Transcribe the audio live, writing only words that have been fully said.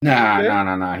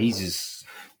Nah. He's just.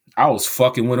 I was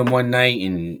fucking with him one night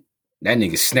and that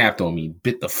nigga snapped on me,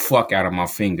 bit the fuck out of my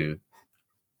finger.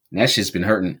 And that shit's been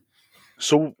hurting.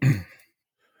 So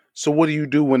what do you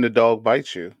do when the dog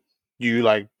bites you? You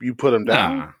put him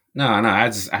down? Nah.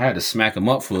 I had to smack him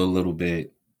up for a little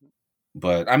bit.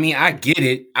 But I mean, I get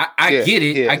it. I get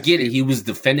it. I get it. He was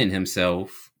defending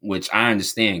himself, which I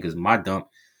understand because my dumb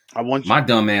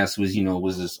ass was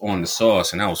just on the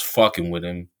sauce and I was fucking with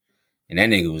him. And that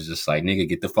nigga was just like, nigga,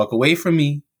 get the fuck away from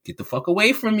me. Get the fuck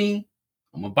away from me.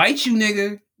 I'm gonna bite you,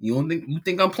 nigga. You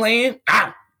think I'm playing?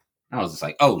 Ah! I was just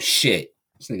like, oh shit.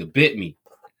 This nigga bit me.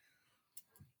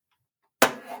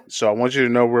 So I want you to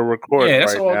know we're recording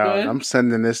that's right all now. good. And I'm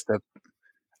sending this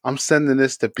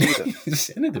to Peter.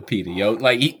 Send it to Peter, yo.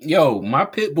 Like, my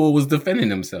pit bull was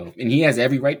defending himself, and he has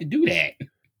every right to do that.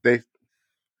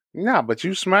 But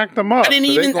you smacked him up. I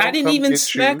didn't even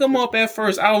smack him up at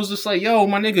first. I was just like, yo,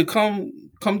 my nigga, come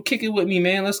kick it with me,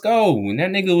 man. Let's go. And that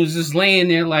nigga was just laying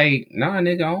there like, nah,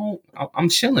 nigga, I'm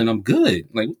chilling. I'm good.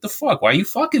 Like, what the fuck? Why you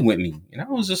fucking with me? And I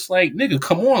was just like, nigga,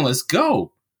 come on, let's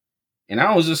go. And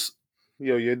I was just,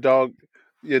 yo, your dog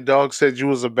said you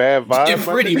was a bad vibe. Yeah,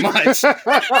 pretty much.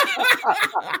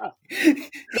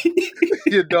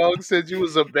 Your dog said you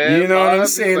was a bad vibe. You know what I'm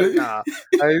saying? Like, nah,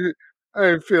 I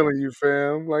ain't feeling you,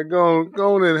 fam. Like, go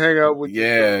on and hang out with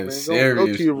yourself, man. Seriously.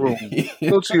 Go to your room.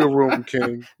 Go to your room,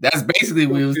 King. That's basically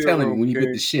what he was telling me when he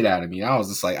bit the shit out of me. I was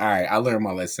just like, all right, I learned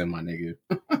my lesson, my nigga.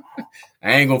 I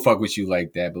ain't gonna fuck with you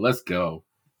like that, but let's go.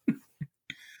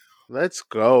 Let's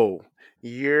go.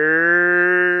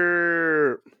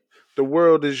 The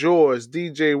world is yours.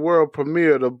 DJ World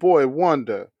Premiere, the boy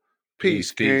Wonder.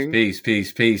 Peace, King. Peace.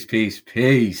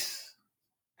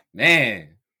 Man,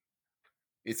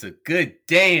 it's a good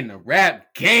day in the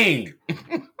rap game.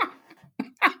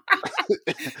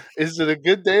 Is it a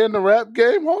good day in the rap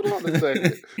game? Hold on a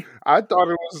second. I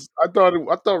thought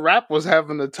rap was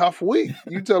having a tough week.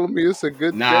 You telling me it's a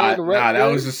good day in the rap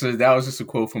game? That was just a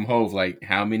quote from Hove, like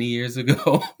how many years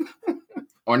ago?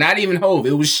 Or not even Hove.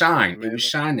 It was Shine. Man. It was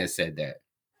Shine that said that.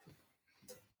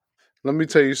 Let me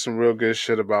tell you some real good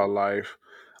shit about life.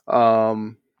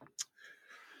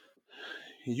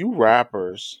 You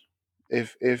rappers,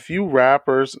 if you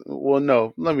rappers, well,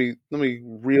 no, let me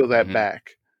reel that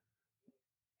back.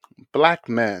 Black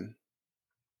men,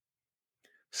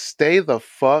 stay the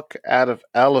fuck out of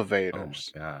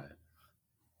elevators. Oh my God.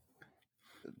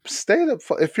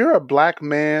 If you're a black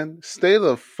man, stay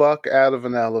the fuck out of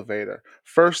an elevator.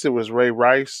 First, it was Ray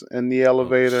Rice in the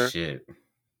elevator. Oh, shit.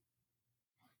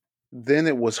 Then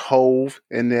it was Hove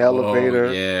in the elevator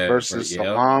versus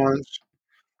Solange.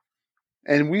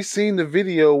 And we seen the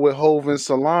video with Hove and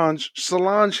Solange.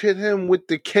 Solange hit him with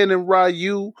the Ken and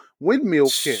Ryu windmill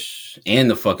kick. And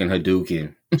the fucking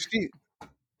Hadouken.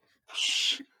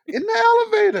 In the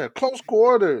elevator, close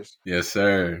quarters. Yes,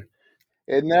 sir.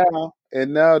 And now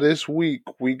this week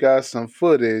we got some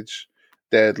footage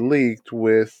that leaked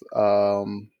with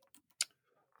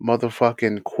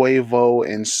motherfucking Quavo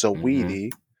and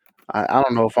Saweetie. I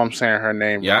don't know if I'm saying her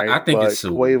name right. I think it's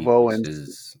Quavo and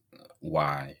is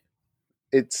why.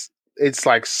 It's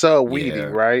like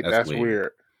Saweetie, right? That's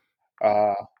weird.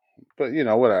 But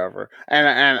whatever.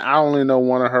 And I only know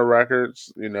one of her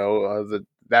records.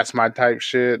 That's my type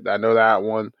shit. I know that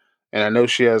one, and I know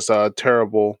she has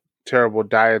terrible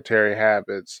dietary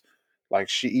habits. Like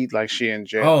she eat like she in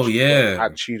jail. Oh yeah,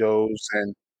 hot Cheetos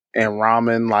and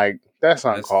ramen. Like that's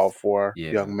uncalled for,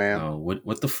 young man. No,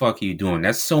 what the fuck are you doing?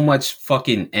 That's so much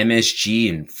fucking MSG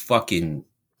and fucking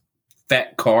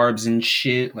fat carbs and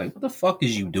shit. Like what the fuck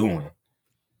is you doing?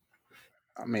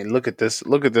 I mean, look at this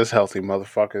healthy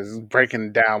motherfucker. It's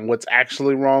breaking down what's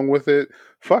actually wrong with it.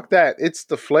 Fuck that. It's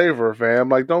the flavor, fam.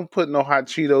 Like, don't put no hot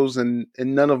Cheetos in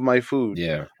none of my food.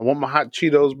 Yeah. I want my hot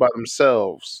Cheetos by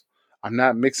themselves. I'm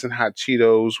not mixing hot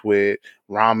Cheetos with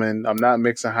ramen. I'm not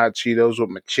mixing hot Cheetos with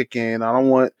my chicken. I don't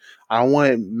want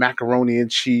macaroni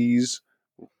and cheese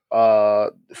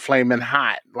flaming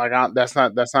hot. Like that's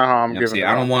not how I'm giving it.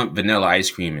 I don't want vanilla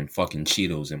ice cream and fucking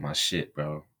Cheetos in my shit,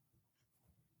 bro.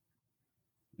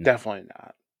 Definitely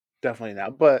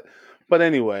not. But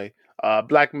anyway,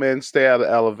 black men stay out of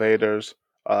elevators.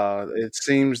 It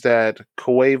seems that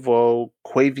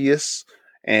Quavius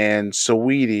and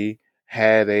Saweetie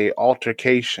had a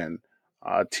altercation.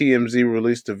 TMZ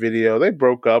released a video. They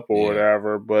broke up or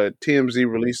whatever, but TMZ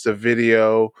released a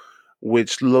video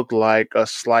which looked like a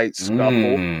slight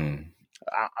scuffle. I'm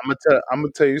gonna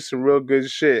tell you some real good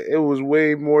shit. It was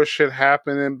way more shit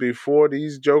happening before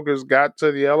these jokers got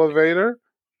to the elevator.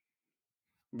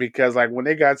 Because like when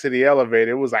they got to the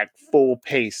elevator, it was like full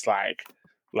pace, like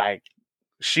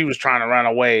she was trying to run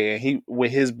away, and he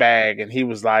with his bag, and he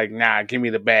was like, "Nah, give me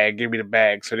the bag, give me the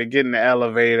bag." So they get in the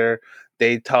elevator,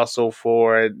 they tussle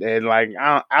for it, and like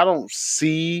I don't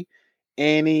see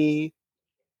any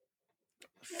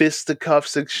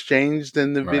fisticuffs exchanged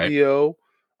in the Right. video.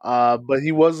 But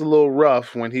he was a little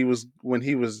rough when he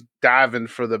was diving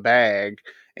for the bag,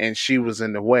 and she was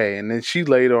in the way, and then she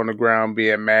laid on the ground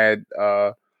being mad.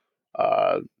 Uh,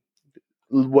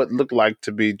 what looked like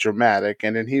to be dramatic,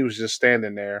 and then he was just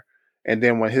standing there. And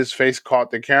then when his face caught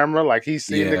the camera, like he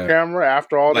seen the Yeah. camera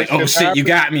after all Like, this oh shit shit, you happened,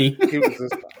 got me. he was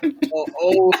just like,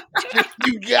 oh shit,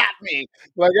 you got me.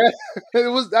 Like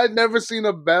I'd never seen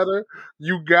a better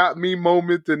 "you got me"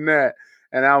 moment than that.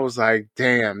 And I was like,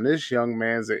 damn, this young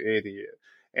man's an idiot.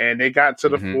 And they got to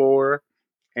the floor,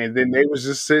 and then they was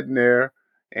just sitting there,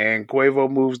 and Quavo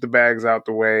moves the bags out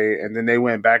the way, and then they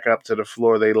went back up to the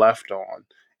floor they left on.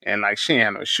 And like she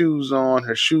had no shoes on.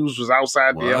 Her shoes was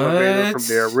outside the elevator from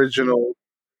their What? original,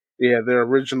 yeah, their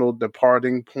original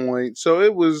departing point. So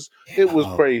it was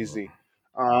Yo. crazy.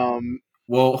 Um,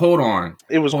 Well, hold on.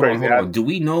 it was Hold on, crazy. hold on. Do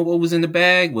we know what was in the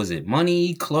bag? Was it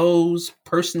money, clothes,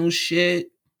 personal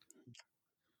shit?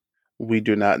 We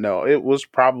do not know. It was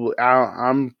probably.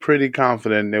 I'm pretty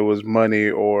confident it was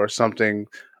money or something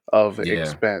of Yeah.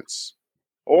 expense,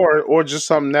 or just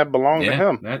something that belonged to Yeah,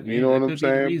 him. You know what that I'm could be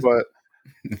the saying? reason. But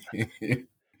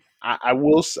I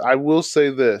will say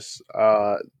this.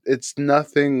 It's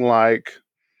nothing like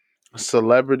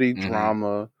celebrity Mm-hmm.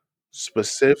 drama,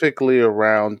 specifically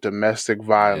around domestic Yeah.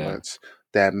 violence,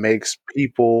 that makes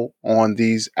people on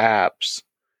these apps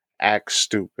act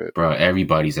stupid. Bro,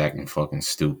 everybody's acting fucking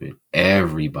stupid.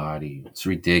 Everybody. It's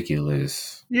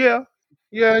ridiculous. Yeah,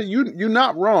 yeah, you're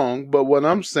not wrong. But what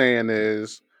I'm saying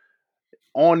is,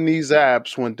 on these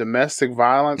apps, when domestic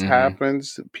violence Mm-hmm.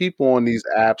 happens, people on these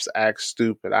apps act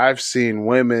stupid. I've seen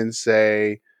women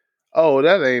say, "Oh,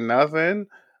 that ain't nothing.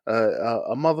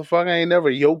 A motherfucker ain't never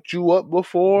yoked you up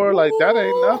before. Like that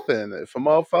ain't Ooh. nothing. If a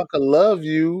motherfucker love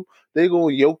you, they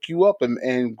gonna yoke you up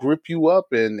and grip you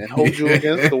up and hold you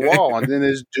against the wall." And then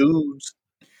it's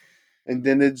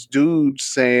dudes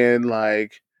saying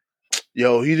like,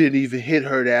 "Yo, he didn't even hit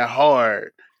her that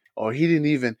hard." Or he didn't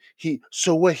even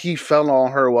so what, he fell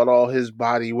on her with all his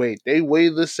body weight. They weigh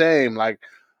the same. Like,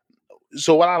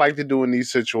 so what I like to do in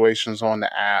these situations on the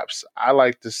apps, I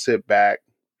like to sit back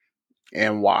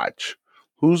and watch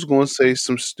who's going to say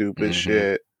some stupid Mm-hmm.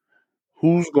 shit,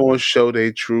 who's going to show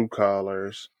their true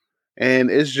colors. And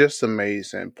it's just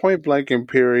amazing. Point blank and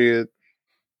period,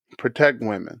 protect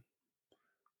women.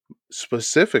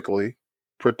 Specifically,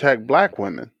 protect black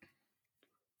women.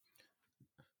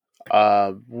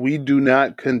 We do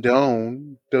not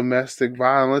condone domestic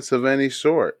violence of any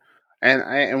sort.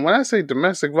 And when I say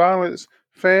domestic violence,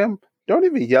 fam, don't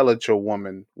even yell at your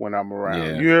woman when I'm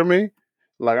around. Yeah. You hear me?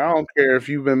 Like, I don't care if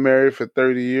you've been married for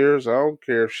 30 years. I don't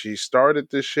care if she started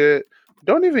this shit.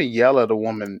 Don't even yell at a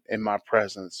woman in my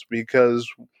presence, because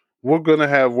we're going to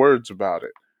have words about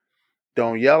it.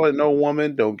 Don't yell at no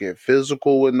woman. Don't get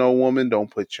physical with no woman.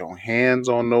 Don't put your hands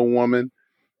on no woman.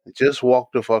 Just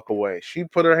walk the fuck away. She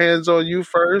put her hands on you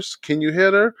first. Can you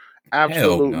hit her?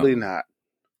 Hell Absolutely no. not.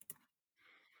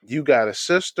 You got a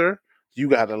sister. You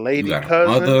got a You lady got a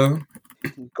cousin. mother.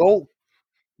 Go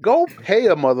go pay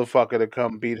a motherfucker to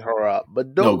come beat her up.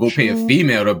 But No, don't go pay a you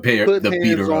female put to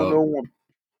beat hands her on up. no woman.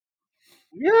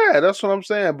 Yeah, that's what I'm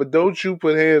saying. But don't you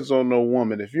put hands on no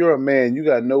woman. If you're a man, you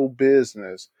got no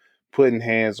business putting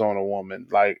hands on a woman,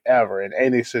 like, ever, in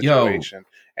any Yo, situation.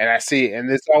 And I see,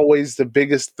 and it's always the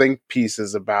biggest think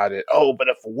pieces about it. Oh, but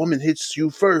if a woman hits you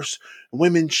first,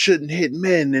 women shouldn't hit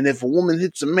men. And if a woman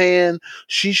hits a man,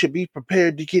 she should be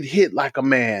prepared to get hit like a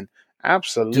man.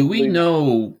 do we Absolutely not.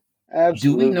 know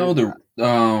do we Absolutely know not.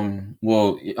 the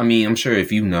well, I mean, I'm sure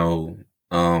if you know,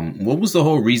 what was the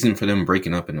whole reason for them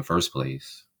breaking up in the first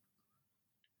place?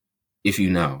 If you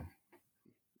know.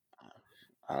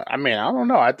 I mean, I don't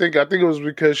know. I think it was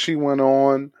because she went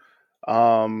on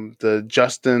the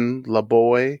Justin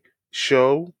LaBoy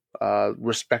show,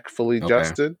 respectfully Okay.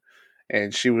 Justin,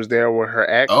 and she was there with her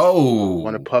ex,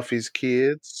 one of Oh, Puffy's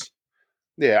kids.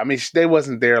 Yeah, I mean, they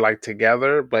wasn't there like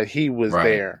together, but he was right.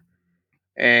 there,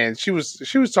 and she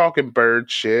was talking bird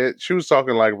shit. She was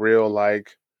talking like real,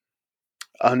 like,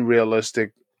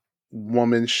 unrealistic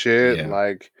woman shit. Yeah.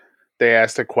 Like, they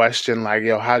asked a question like,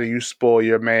 "Yo, how do you spoil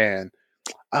your man?"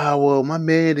 Well, my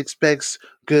man expects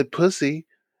good pussy.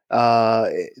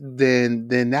 Then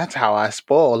that's how I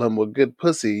spoil him, with good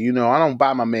pussy. I don't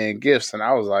buy my man gifts. And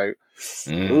I was like,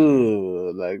 Mm.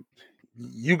 ooh, like,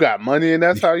 you got money and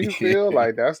that's how you feel?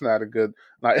 Like, that's not a good,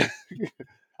 like,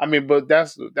 I mean, but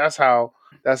that's how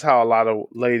that's how a lot of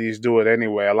ladies do it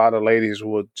anyway. A lot of ladies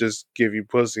will just give you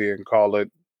pussy and call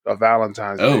it a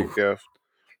Valentine's Day gift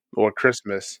or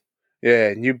Christmas. Yeah,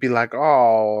 and you'd be like,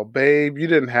 "Oh, babe, you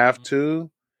didn't have to.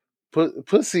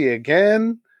 Pussy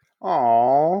again?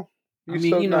 Oh, I you're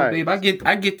mean, so nice." babe,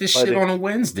 I get this shit on a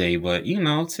Wednesday, but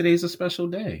today's a special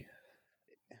day.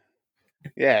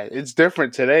 Yeah, it's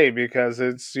different today because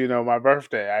it's my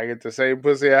birthday. I get the same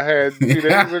pussy I had 2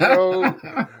 days ago,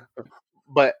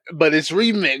 but it's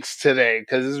remixed today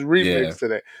because it's remixed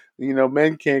today.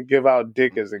 Men can't give out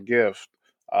dick as a gift,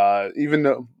 even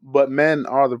though, but men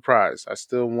are the prize. I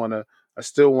still wanna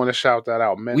shout that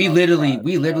out. Men we are the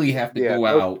literally have to go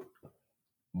out,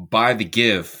 buy the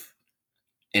gift,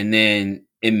 and then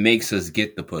it makes us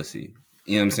get the pussy.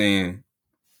 You know what I'm saying?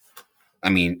 I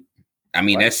mean,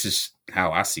 that's just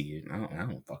how I see it. I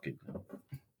don't fucking know.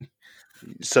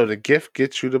 So the gift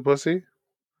gets you the pussy?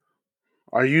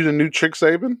 Are you the new Chick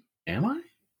Saban? Am I?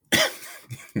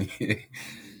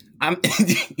 I'm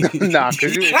nah,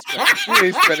 because you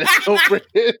ain't spending no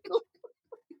bread.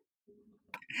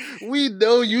 We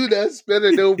know you not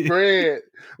spending no bread.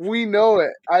 We know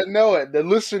it. I know it. The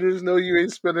listeners know you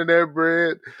ain't spending that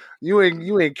bread. You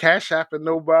ain't cash apping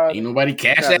nobody. Ain't nobody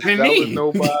cash apping me.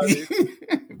 Nobody.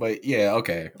 But yeah,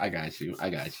 okay. I got you.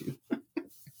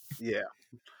 Yeah.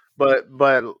 But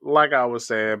like I was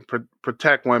saying,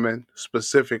 protect women,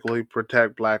 specifically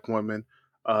protect Black women.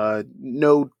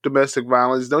 No domestic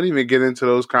violence. Don't even get into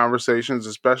those conversations,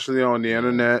 especially on the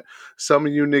internet. Some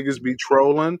of you niggas be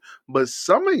trolling, but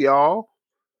some of y'all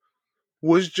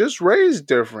was just raised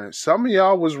different. Some of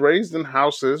y'all was raised in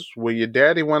houses where your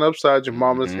daddy went upside your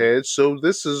mama's head. So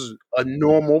this is a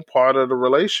normal part of the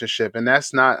relationship. And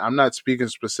that's not, I'm not speaking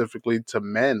specifically to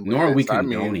men. Nor are we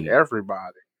condoning. I mean,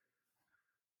 everybody.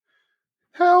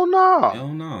 Hell no. Hell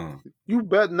no. You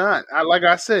bet not. Like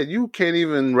I said, you can't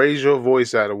even raise your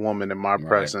voice at a woman in my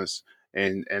presence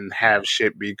and have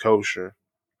shit be kosher.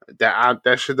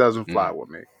 That shit doesn't fly with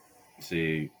me.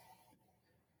 See.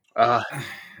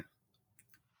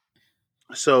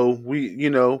 So we,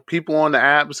 people on the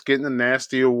apps getting a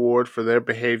nasty award for their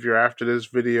behavior after this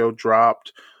video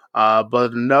dropped.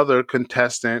 But another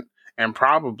contestant and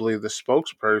probably the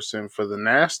spokesperson for the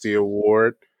nasty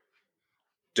award,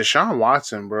 Deshaun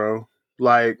Watson, bro.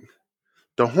 Like,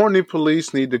 the horny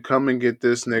police need to come and get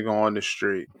this nigga on the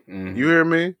street. You hear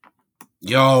me?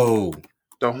 Yo.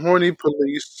 The horny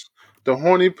police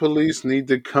need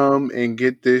to come and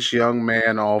get this young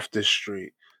man off the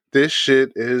street. This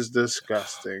shit is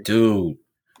disgusting. Dude.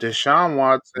 Deshaun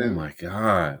Watson. Oh my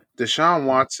God. Deshaun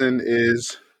Watson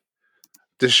is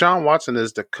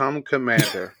the cum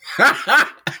commander.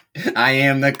 I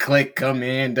am the click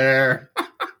commander.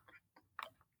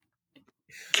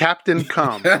 Captain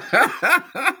Cum.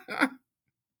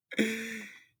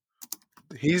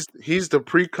 He's the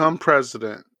pre-cum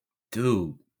president.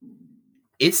 Dude.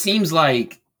 It seems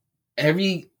like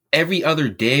every other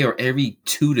day or every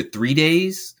 2 to 3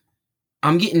 days,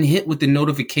 I'm getting hit with the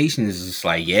notifications. It's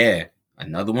like, yeah,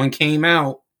 another one came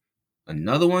out.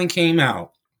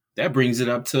 That brings it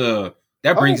up to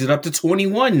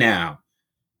 21 now.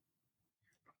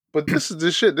 But this is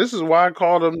the shit. This is why I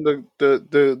called him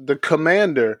the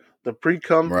commander, the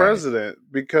pre-cum president,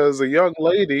 because a young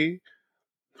lady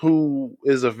who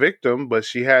is a victim, but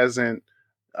she hasn't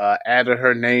added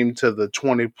her name to the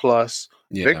 20 plus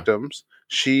victims.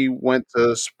 She went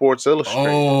to Sports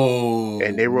Illustrated,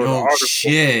 and they wrote an article.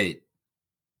 Shit.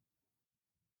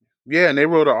 Yeah, and they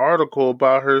wrote an article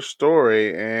about her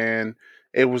story, and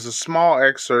it was a small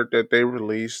excerpt that they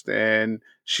released. And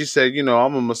she said,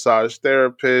 I'm a massage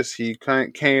therapist. He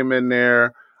came in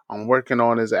there. I'm working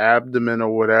on his abdomen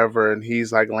or whatever, and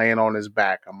he's like laying on his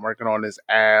back. I'm working on his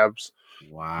abs.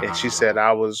 Wow. And she said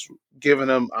I was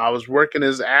working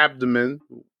his abdomen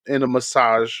in a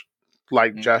massage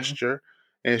like gesture.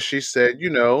 And she said,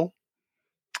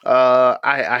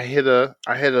 I hit a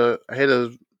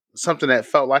something that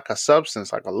felt like a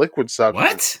substance, like a liquid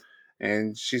substance. What?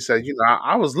 And she said,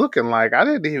 I was looking like I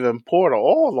didn't even pour the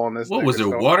oil on this. What was there,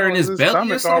 water in his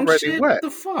belly or some shit? Wet. What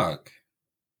the fuck?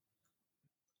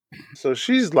 So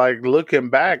she's like looking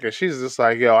back, and she's just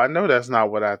like, "Yo, I know that's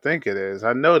not what I think it is.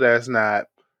 I know that's not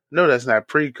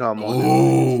pre-cum on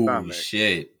his stomach."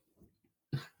 Shit.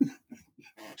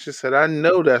 She said, "I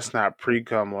know that's not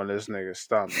pre-cum on this nigga's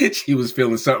stomach." She was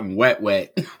feeling something wet.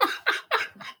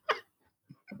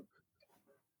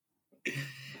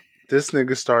 This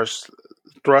nigga starts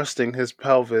thrusting his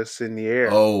pelvis in the air.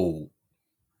 Oh.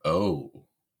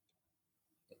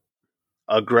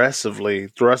 Aggressively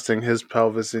thrusting his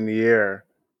pelvis in the air.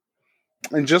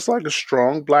 And just like a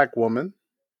strong Black woman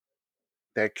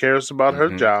that cares about her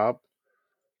job,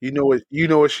 You know what she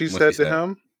What she said to said?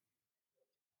 him?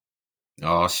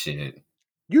 Oh shit.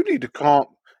 You need to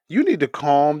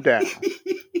calm down.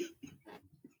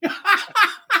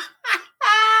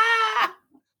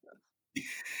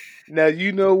 Now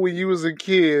you know when you was a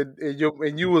kid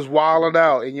and you was wilding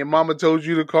out and your mama told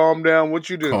you to calm down, what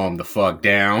you do? Calm the fuck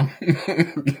down.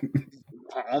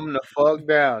 Calm the fuck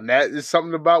down. That is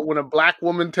something about when a black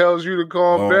woman tells you to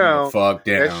calm Calm the down, fuck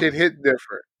that shit down. hit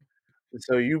different. And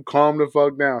so you calm the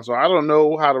fuck down. So I don't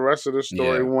know how the rest of the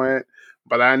story Yeah. went,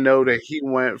 but I know that he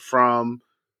went from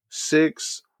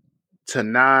 6 to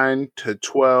 9 to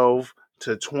 12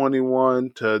 to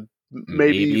 21 to maybe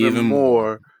Maybe even even more.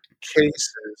 more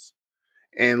cases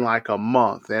in like a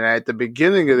month. And at the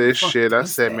beginning of Who the this fuck shit, I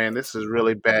does said, man, that? this is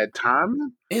really bad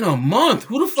timing. In a month?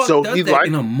 Who the fuck So does that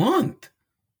in a month?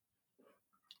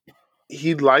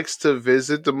 he likes to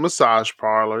visit the massage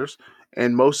parlors,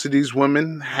 and most of these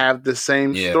women have the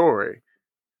same story.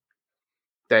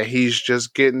 That he's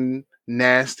just getting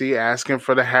nasty, asking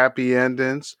for the happy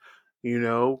endings,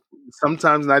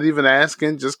 sometimes not even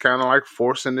asking, just kind of like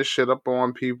forcing this shit up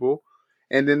on people.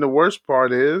 And then the worst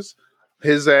part is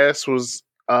his ass was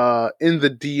in the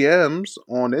DMs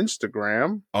on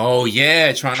Instagram. Oh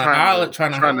yeah, trying to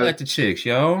trying holler to at the chicks,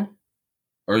 yo.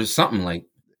 Or something like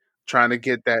trying to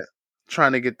get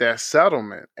that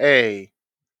settlement. Hey,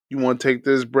 you want to take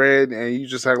this bread and you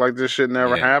just act like this shit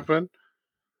never yeah. happened?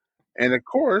 And of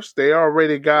course, they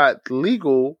already got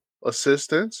legal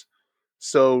assistance.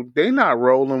 So they not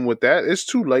rolling with that. It's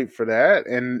too late for that.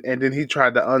 And then he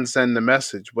tried to unsend the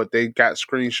message, but they got Oh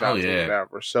screenshots or yeah.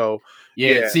 whatever. So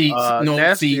Yeah, Nasty hold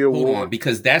on, Award.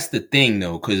 because that's the thing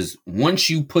though, because once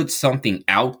you put something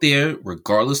out there,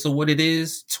 regardless of what it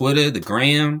is, Twitter, the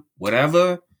gram,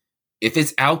 whatever, if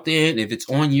it's out there and if it's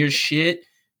on your shit,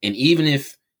 and even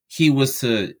if he was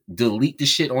to delete the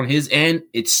shit on his end,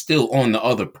 it's still on the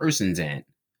other person's end.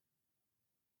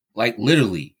 Like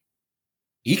literally,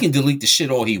 he can delete the shit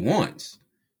all he wants.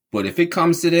 But if it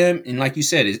comes to them, and like you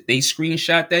said, they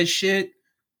screenshot that shit,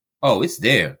 oh, it's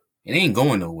there. It ain't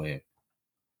going nowhere.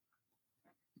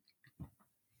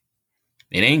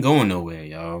 It ain't going nowhere,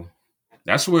 y'all.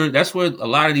 That's where a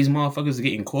lot of these motherfuckers are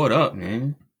getting caught up,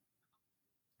 man.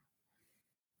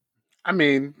 I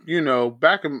mean,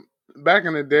 back in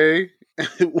the day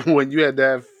when you had to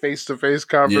have face to face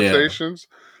conversations,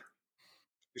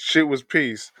 shit was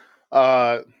peace.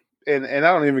 And I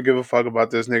don't even give a fuck about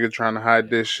this nigga trying to hide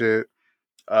this shit.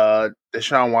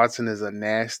 Deshaun Watson is a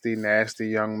nasty, nasty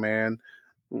young man.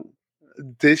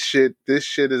 This shit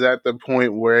is at the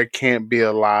point where it can't be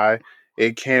a lie.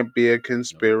 It can't be a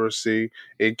conspiracy.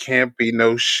 It can't be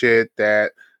no shit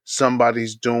that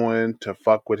somebody's doing to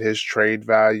fuck with his trade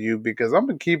value, because I'm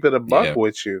gonna keep it a buck Yeah.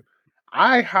 with you.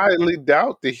 I highly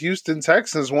doubt the Houston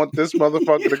Texans want this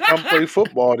motherfucker to come play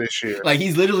football this year. Like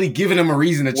he's literally giving him a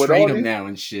reason to trade him now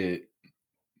and shit.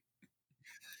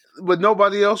 But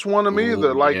nobody else want him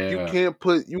either. Like you can't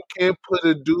put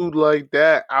a dude like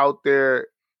that out there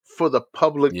for the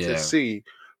public to see,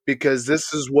 because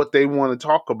this is what they want to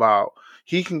talk about.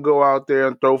 He can go out there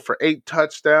and throw for 8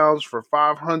 touchdowns for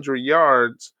 500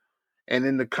 yards, and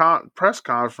in the press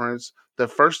conference, the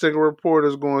first thing a reporter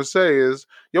is going to say is,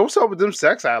 "Yo, what's up with them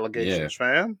sex allegations,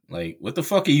 fam? Like, what the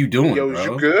fuck are you doing, Yo, bro? is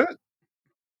you good?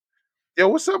 Yo,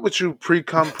 what's up with you,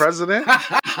 pre-cum president?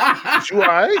 Is you all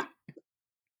right?"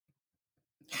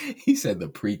 He said the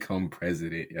pre-cum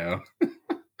president, yo.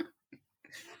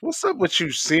 What's up with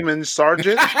you, seaman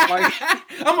sergeant? Like,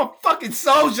 I'm a fucking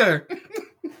soldier.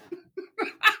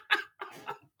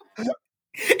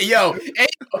 Yo,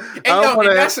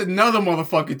 and that's another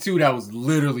motherfucker too that was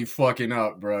literally fucking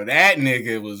up, bro. That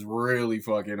nigga was really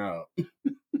fucking up.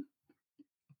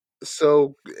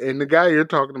 So, and the guy you're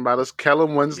talking about is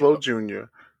Kellen Winslow Jr.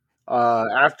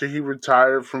 After he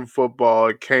retired from football,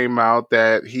 it came out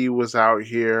that he was out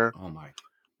here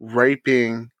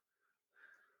raping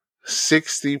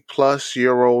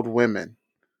 60-plus-year-old women.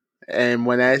 And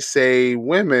when I say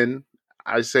women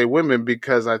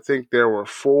because I think there were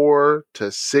 4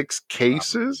 to 6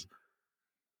 cases.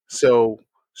 So,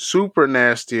 super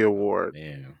nasty award.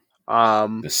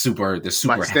 The super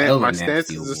my stance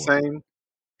is the same.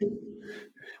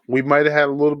 We might have had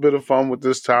a little bit of fun with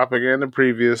this topic and the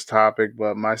previous topic,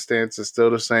 but my stance is still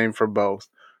the same for both.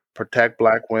 Protect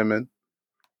black women.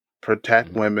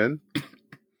 Protect women.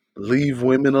 Leave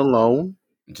women alone.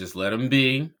 Just let them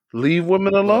be. Leave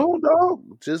women alone, dog.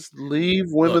 Just leave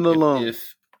women alone.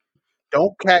 If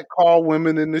don't catcall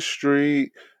women in the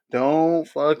street. Don't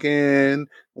fucking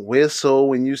whistle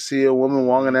when you see a woman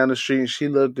walking down the street and she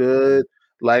look good.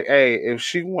 Like, hey, if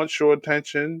she wants your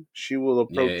attention, she will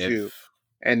approach you.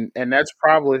 and that's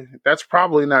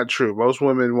probably not true. Most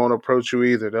women won't approach you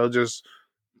either. They'll just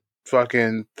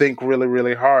fucking think really,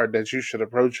 really hard that you should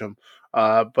approach them.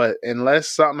 But unless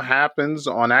something happens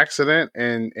on accident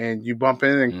and you bump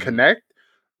in and connect,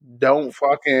 don't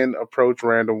fucking approach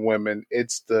random women.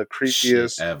 It's the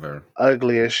creepiest, shit ever,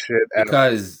 ugliest shit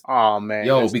because ever. Oh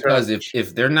man, because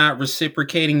if they're not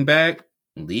reciprocating back,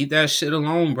 leave that shit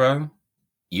alone, bro.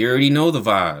 You already know the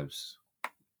vibes.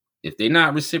 If they're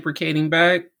not reciprocating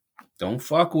back, don't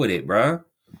fuck with it, bro.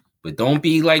 But don't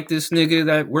be like this nigga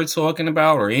that we're talking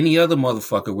about or any other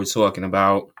motherfucker we're talking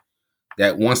about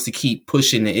that wants to keep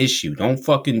pushing the issue. Don't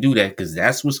fucking do that, because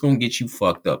that's what's going to get you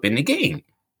fucked up in the game.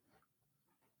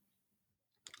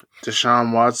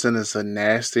 Deshaun Watson is a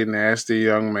nasty, nasty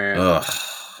young man. Ugh.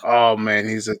 Oh man,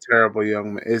 he's a terrible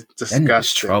young man. It's disgusting. That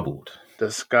nigga's troubled.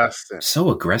 Disgusting. So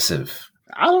aggressive.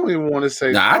 I don't even want to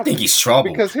say. Nah, I think he's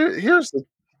troubled. Because here's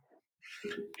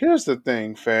the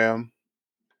thing, fam.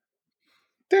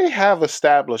 They have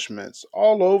establishments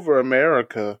all over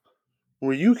America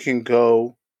where you can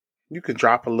go, you can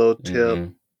drop a little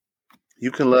tip, you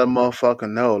can let a motherfucker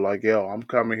know, like, yo, I'm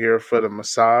coming here for the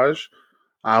massage.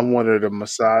 I want her to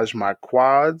massage my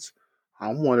quads. I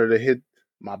want her to hit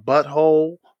my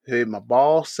butthole, hit my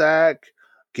ball sack,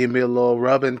 give me a little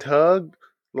rub and tug.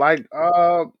 Like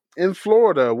in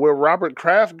Florida, where Robert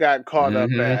Kraft got caught up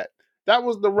at. That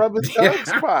was the rub and tug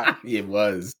spot. It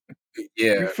was.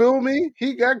 Yeah. You feel me?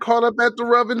 He got caught up at the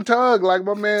rub and tug, like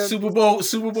my man. Super Bowl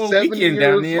weekend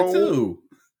down there too.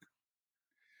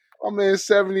 My man,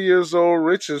 70 years old,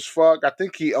 rich as fuck. I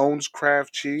think he owns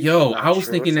Kraft Cheese. Yo, I was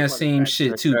thinking that same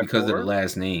shit too because of the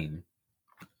last name.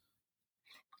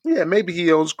 Yeah, maybe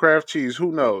he owns Kraft Cheese.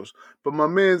 Who knows? But my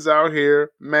man's out here,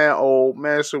 man old,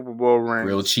 man Super Bowl rings.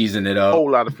 Real cheesing it up.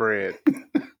 Whole lot of bread.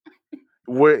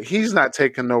 Where he's not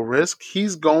taking no risk.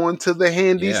 He's going to the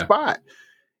handy spot.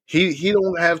 He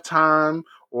don't have time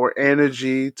or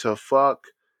energy to fuck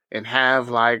and have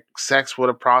like sex with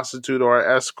a prostitute or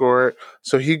an escort.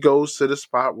 So he goes to the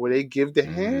spot where they give the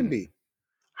handy.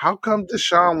 How come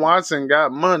Deshaun Watson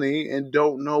got money and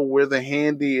don't know where the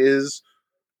handy is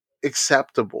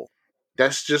acceptable?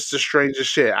 That's just the strangest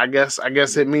shit. I guess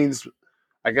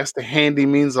the handy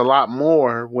means a lot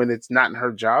more when it's not in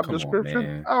her job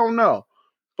description. I don't know.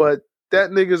 But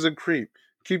that nigga's a creep.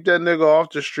 Keep that nigga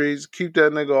off the streets. Keep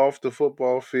that nigga off the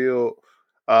football field.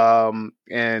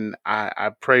 And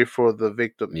I pray for the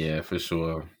victims. Yeah, for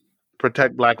sure.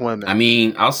 Protect black women. I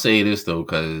mean, I'll say this though,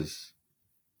 because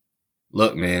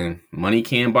look, man, money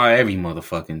can't buy every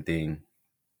motherfucking thing.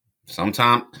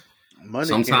 Sometimes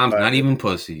not even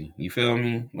pussy. You feel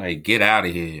me? Like, get out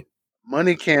of here.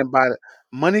 Money can't buy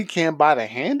the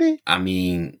handy? I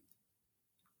mean,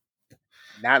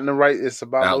 not in the right. It's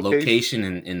about location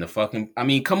and in the fucking. I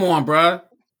mean, come on, bruh.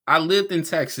 I lived in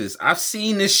Texas. I've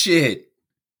seen this shit.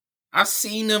 I've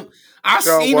seen them. I've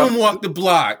seen them walk the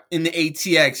block in the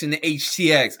ATX and the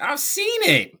HTX. I've seen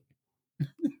it.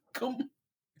 Come on.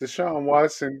 Deshaun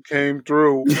Watson came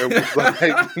through and was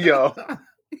like, yo,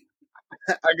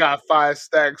 I got 5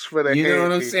 stacks for the handy. You know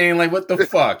what I'm saying? Like, what the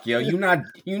fuck, yo? You not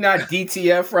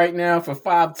DTF right now for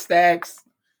 5 stacks?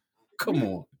 Come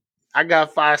on. I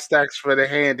got 5 stacks for the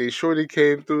handy. Shorty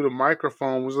came through the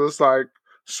microphone, was just like,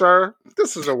 sir,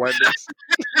 this is a Wendy's.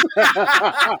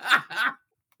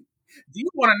 Do you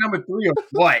want a number 3 or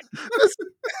what?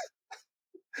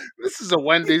 This is a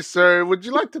Wendy's, sir. Would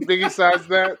you like to biggie size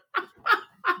that?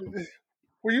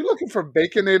 Were you looking for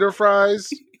Baconator fries?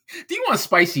 Do you want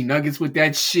spicy nuggets with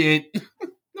that shit?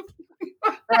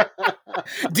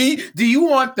 Do you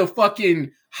want the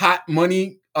fucking hot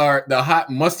money or the hot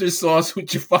mustard sauce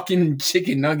with your fucking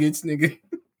chicken nuggets, nigga?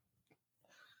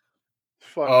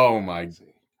 Oh my.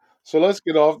 So let's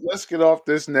get off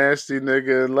this nasty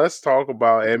nigga and let's talk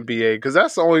about NBA, because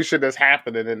that's the only shit that's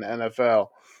happening in the NFL.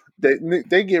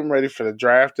 They getting ready for the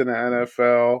draft in the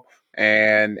NFL,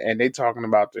 and they talking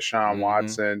about Deshaun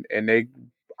Watson, and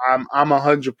I'm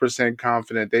 100%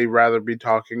 confident they'd rather be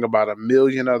talking about a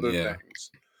million other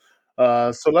things.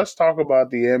 So let's talk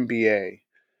about the NBA.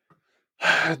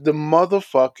 The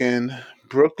motherfucking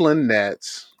Brooklyn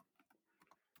Nets.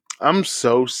 I'm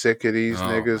so sick of these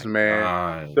niggas, man.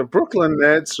 God. The Brooklyn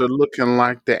Nets are looking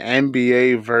like the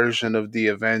NBA version of the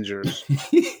Avengers.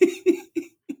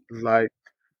 Like,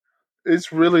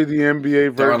 it's really the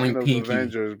NBA version Darling of Pinky,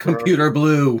 Avengers, bro. Computer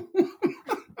Blue.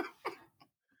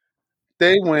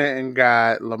 They went and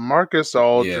got LaMarcus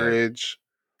Aldridge.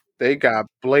 Yeah. They got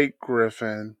Blake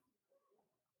Griffin.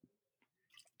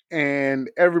 And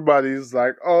everybody's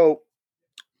like, oh,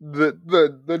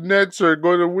 the Nets are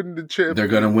going to win the championship. They're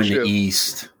going to win the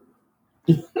East.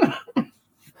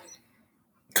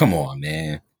 Come on,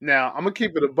 man. Now, I'm going to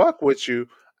keep it a buck with you.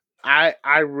 I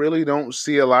really don't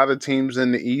see a lot of teams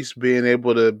in the East being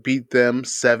able to beat them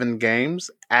 7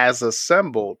 games as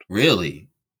assembled. Really?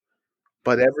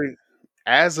 But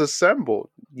as assembled,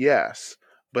 yes.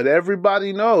 But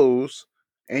everybody knows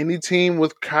any team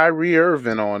with Kyrie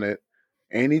Irving on it,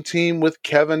 any team with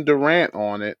Kevin Durant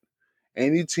on it,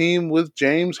 any team with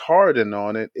James Harden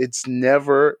on it, it's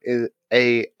never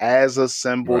a as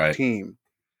assembled team.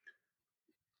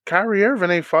 Kyrie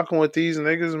Irving ain't fucking with these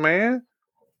niggas, man.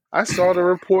 I saw the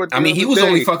report. I mean, he was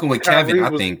only fucking with Kevin. I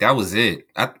think that was it.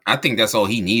 I think that's all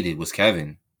he needed was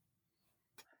Kevin.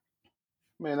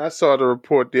 Man, I saw the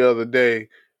report the other day.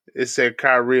 It said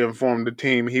Kyrie informed the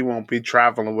team he won't be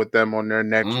traveling with them on their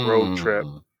next road trip.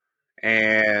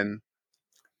 And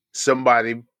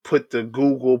somebody put the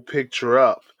Google picture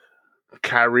up.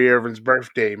 Kyrie Irving's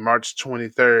birthday, March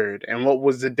 23rd. And what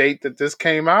was the date that this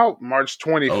came out? March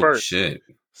 21st. Oh, shit.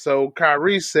 So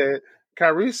Kyrie said,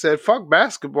 fuck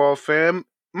basketball, fam.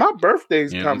 My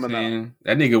birthday's coming up.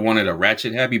 That nigga wanted a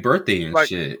ratchet happy birthday and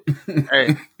shit.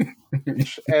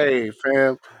 Hey,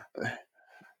 fam.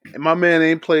 My man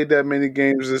ain't played that many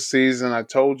games this season. I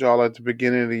told y'all at the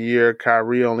beginning of the year,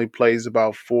 Kyrie only plays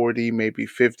about 40, maybe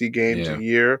 50 games a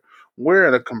year. We're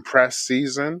in a compressed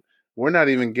season. We're not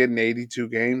even getting 82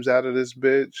 games out of this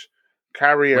bitch.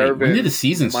 Kyrie Irving. When did the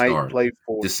season might start? Play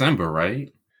 40. December,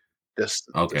 right?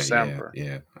 Okay, December.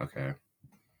 Yeah, okay.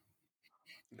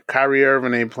 Kyrie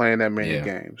Irving ain't playing that many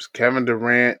games. Kevin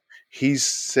Durant, he's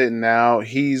sitting out.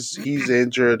 He's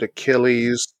injured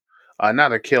Achilles.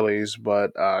 Not Achilles,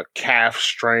 but calf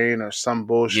strain or some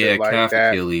bullshit like calf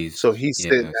that. Achilles. So he's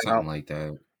sitting something like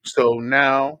that. So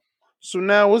now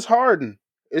it's Harden.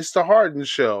 It's the Harden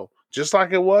show, just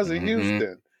like it was in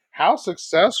Houston. How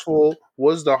successful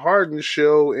was the Harden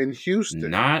show in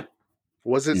Houston?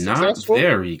 Was it successful? Not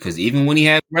very, because even when he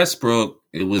had Westbrook,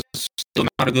 it was still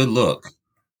not a good look.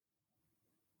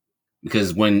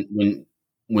 Because when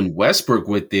Westbrook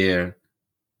went there,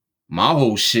 my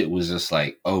whole shit was just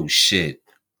like, oh shit,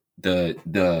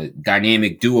 the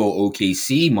dynamic duo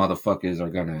OKC motherfuckers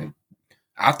are gonna.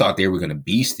 I thought they were gonna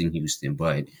beast in Houston,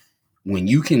 but when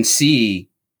you can see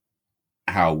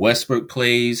how Westbrook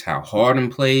plays, how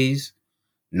Harden plays,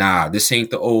 nah, this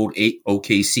ain't the old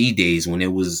OKC days when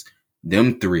it was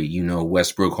them three,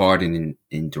 Westbrook, Harden,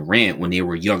 and Durant when they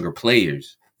were younger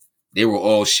players. They were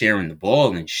all sharing the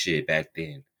ball and shit back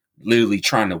then. Literally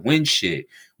trying to win shit.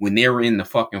 When they were in the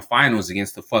fucking finals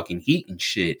against the fucking Heat and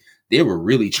shit, they were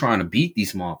really trying to beat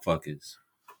these motherfuckers.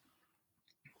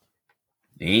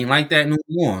 They ain't like that no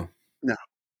more. No.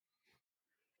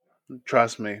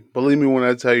 Trust me. Believe me when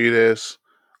I tell you this.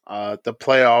 The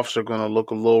playoffs are going to look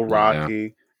a little rocky. Yeah.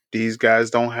 These guys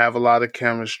don't have a lot of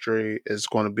chemistry. It's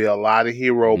going to be a lot of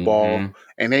hero ball.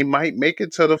 And they might make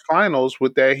it to the finals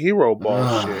with that hero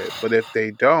ball shit. But if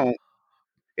they don't,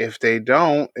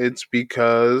 it's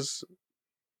because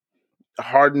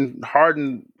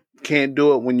Harden can't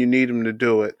do it when you need him to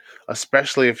do it,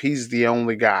 especially if he's the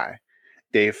only guy.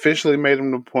 They officially made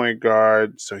him the point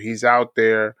guard, so he's out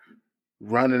there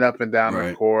running up and down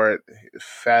the court,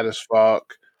 fat as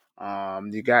fuck.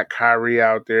 You got Kyrie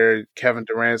out there. Kevin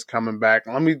Durant's coming back.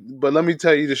 Let me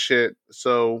tell you the shit.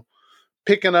 So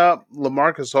picking up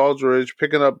LaMarcus Aldridge,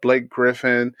 picking up Blake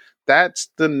Griffin, that's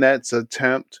the Nets'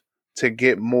 attempt to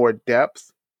get more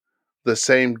depth, the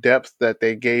same depth that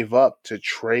they gave up to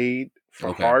trade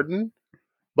for Harden,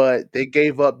 but they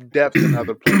gave up depth in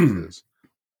other places.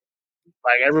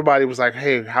 Like everybody was like,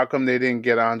 hey, how come they didn't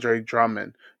get Andre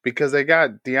Drummond? Because they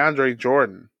got DeAndre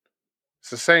Jordan. It's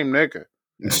the same nigga.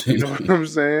 You know what I'm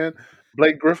saying?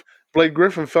 Blake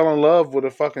Griffin fell in love with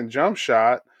a fucking jump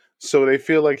shot, so they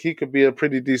feel like he could be a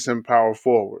pretty decent power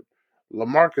forward.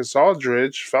 LaMarcus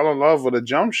Aldridge fell in love with a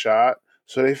jump shot,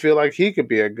 so they feel like he could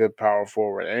be a good power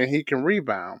forward, and he can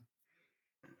rebound.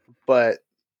 But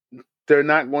they're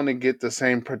not going to get the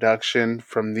same production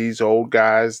from these old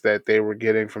guys that they were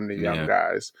getting from the young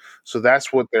guys. So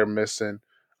that's what they're missing.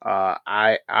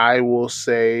 I will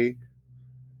say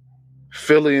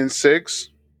Philly in 6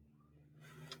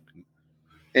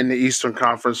 in the Eastern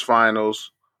Conference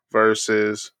Finals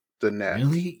versus the Nets.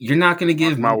 Really? You're not going to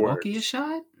give Milwaukee a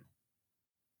shot?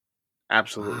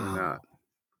 Absolutely not.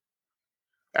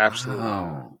 Absolutely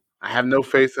not. I have no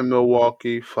faith in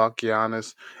Milwaukee. Fuck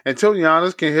Giannis. Until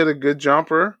Giannis can hit a good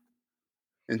jumper,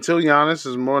 until Giannis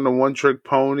is more than a one-trick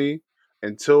pony,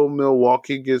 until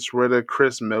Milwaukee gets rid of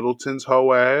Chris Middleton's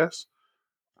hoe ass,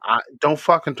 don't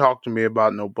fucking talk to me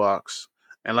about no Bucks.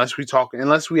 Unless we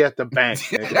at the bank.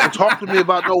 Don't talk to me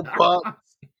about no Bucks.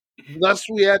 Thus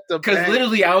we at the because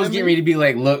literally I was getting ready to be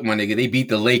like, look, my nigga, they beat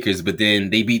the Lakers, but then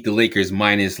they beat the Lakers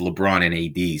minus LeBron and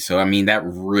AD. So I mean, that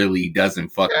really doesn't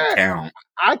fucking count.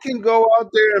 I can go out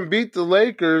there and beat the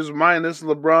Lakers minus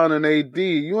LeBron and AD.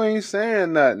 You ain't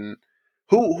saying nothing.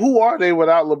 Who are they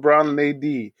without LeBron and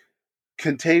AD?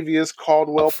 Contavious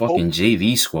Caldwell, a fucking Pope,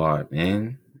 JV squad,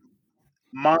 man.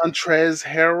 Montrezl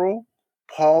Harrell,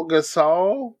 Paul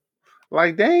Gasol,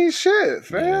 like they ain't shit,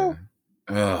 fam.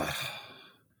 Yeah.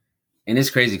 And it's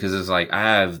crazy because it's like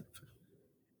I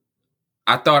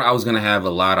thought I was gonna have a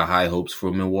lot of high hopes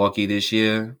for Milwaukee this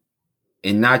year,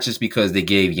 and not just because they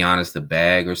gave Giannis the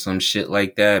bag or some shit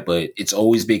like that, but it's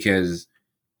always because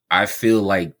I feel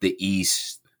like the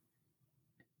East.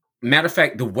 Matter of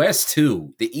fact, the West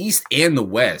too. The East and the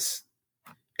West.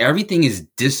 Everything is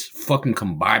fucking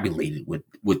combobulated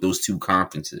with those two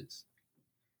conferences.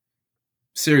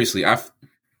 Seriously, I feel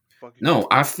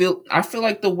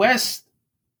like the West,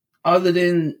 other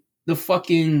than the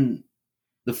fucking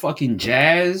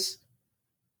Jazz,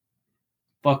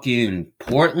 fucking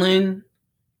Portland.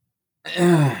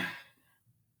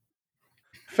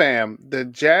 Fam, the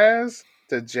Jazz,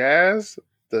 the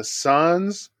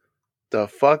Suns, the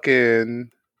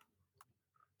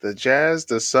Jazz,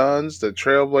 the Suns, the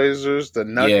Trailblazers, the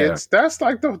Nuggets. Yeah. That's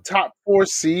like the top 4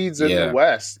 seeds in the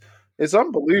West. It's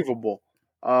unbelievable.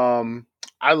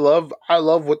 I love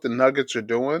what the Nuggets are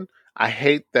doing. I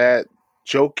hate that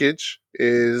Jokic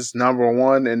is number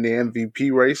 1 in the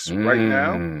MVP race right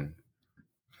now.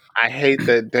 I hate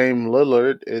that Dame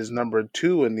Lillard is number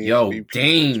 2 in the MVP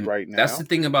race right now. That's the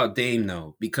thing about Dame,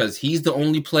 though, because he's the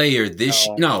only player this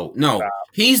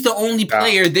he's the only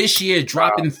player this year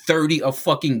dropping 30 a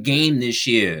fucking game this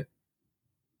year.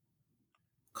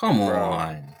 Come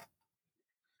on.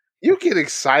 You get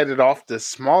excited off the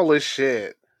smallest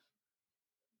shit.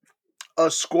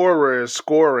 A scorer is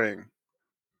scoring.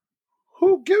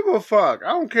 Who give a fuck? I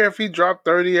don't care if he dropped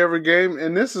 30 every game,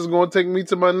 and this is going to take me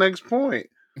to my next point.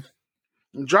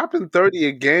 Dropping 30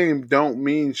 a game don't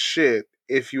mean shit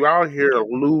if you out here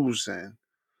losing.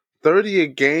 30 a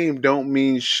game don't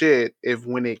mean shit if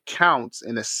when it counts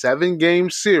in a 7-game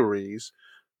series,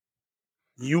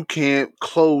 you can't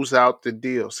close out the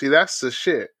deal. See, that's the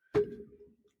shit.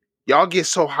 Y'all get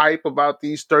so hype about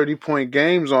these 30-point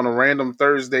games on a random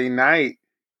Thursday night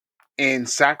in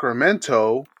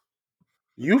Sacramento,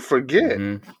 you forget.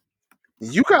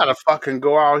 You gotta fucking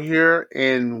go out here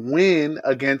and win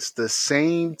against the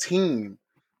same team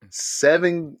in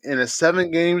a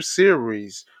 7-game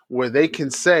series where they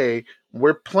can say,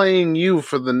 we're playing you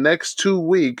for the next 2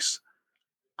 weeks.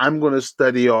 I'm going to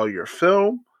study all your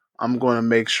film. I'm going to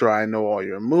make sure I know all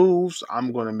your moves.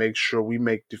 I'm going to make sure we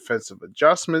make defensive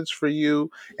adjustments for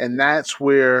you. And that's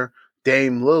where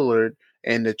Dame Lillard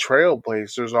and the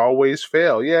Trailblazers always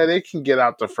fail. Yeah, they can get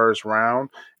out the first round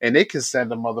and they can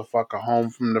send a motherfucker home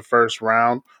from the first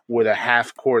round with a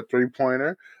half-court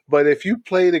three-pointer. But if you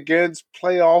played against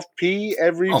playoff P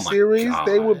every series,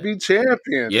 they would be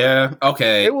champions. Yeah,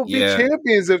 okay. They would be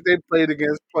champions if they played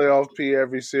against playoff P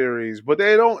every series. But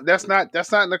they don't. That's not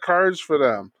in the cards for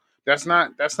them. That's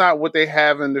not what they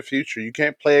have in the future. You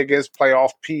can't play against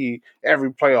playoff P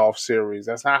every playoff series.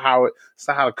 That's not how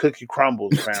the cookie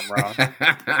crumbles, fam, Ron.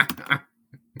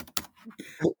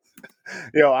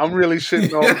 Yo, I'm really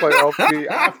shitting on playoff P.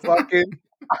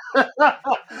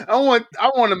 I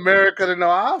want America to know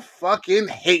I fucking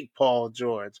hate Paul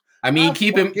George. I mean,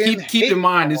 keep in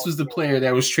mind, this was the player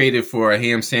that was traded for a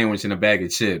ham sandwich and a bag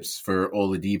of chips for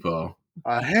Oladipo.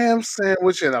 A ham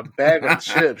sandwich and a bag of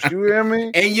chips. You hear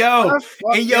me? And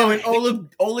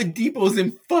Oladipo's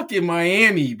in fucking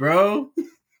Miami, bro.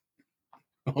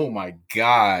 Oh my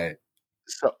god.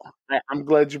 So I'm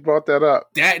glad you brought that up.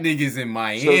 That nigga's in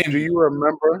Miami. So do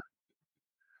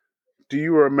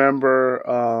you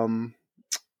remember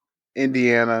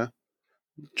Indiana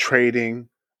trading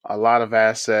a lot of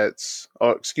assets,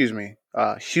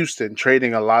 Houston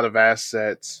trading a lot of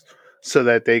assets so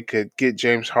that they could get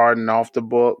James Harden off the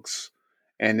books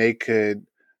and they could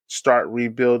start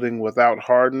rebuilding without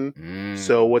Harden.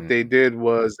 So what they did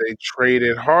was they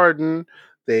traded Harden,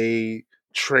 they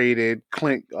traded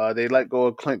Clint, they let go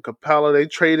of Clint Capella, they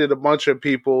traded a bunch of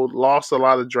people, lost a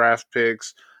lot of draft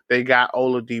picks. They got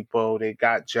Oladipo, they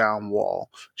got John Wall.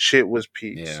 Shit was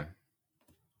peace.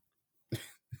 Yeah.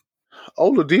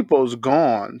 Oladipo's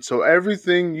gone. So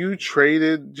everything you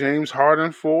traded James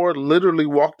Harden for literally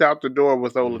walked out the door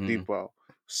with Oladipo.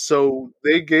 So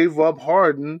they gave up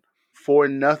Harden for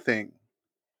nothing.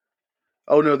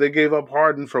 Oh no, they gave up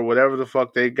Harden for whatever the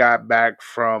fuck they got back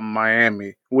from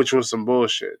Miami, which was some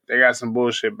bullshit. They got some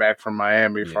bullshit back from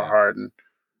Miami for Harden.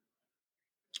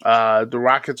 The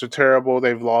Rockets are terrible.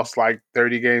 They've lost like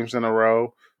 30 games in a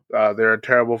row. They're a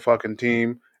terrible fucking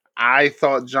team. I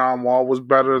thought John Wall was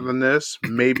better than this.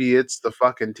 Maybe it's the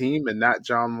fucking team and not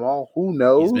John Wall. Who He's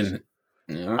knows?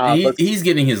 been, he's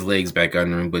getting his legs back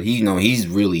under him, but he's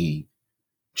really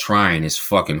trying his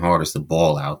fucking hardest to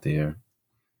ball out there.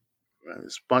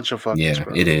 It's a bunch of fucking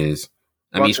scrubs. It is.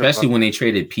 I mean, especially when they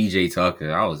traded PJ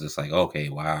Tucker, I was just like, okay,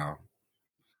 wow.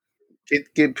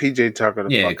 Get PJ Tucker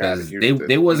the fuck out of Houston.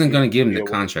 They wasn't going to give him the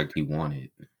contract he wanted.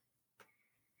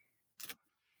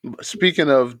 Speaking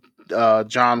of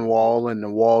John Wall and the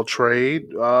Wall trade,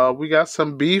 we got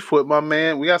some beef with my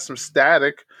man. We got some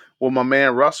static with my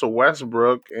man Russell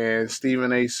Westbrook and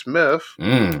Stephen A. Smith.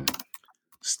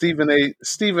 Stephen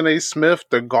A. Smith,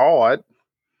 the God,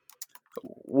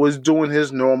 was doing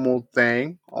his normal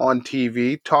thing on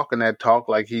TV, talking that talk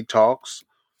like he talks.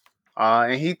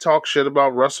 And he talks shit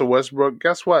about Russell Westbrook.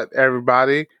 Guess what,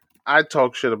 everybody? I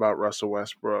talk shit about Russell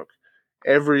Westbrook.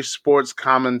 Every sports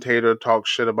commentator talks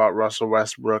shit about Russell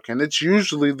Westbrook, and it's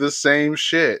usually the same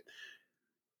shit.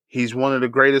 He's one of the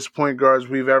greatest point guards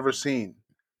we've ever seen.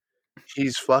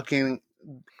 He's fucking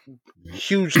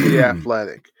hugely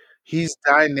athletic. He's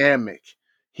dynamic.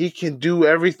 He can do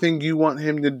everything you want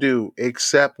him to do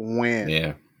except win.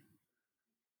 Yeah.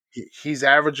 He's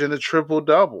averaging a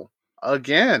triple-double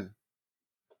again.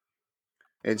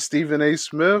 And Stephen A.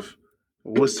 Smith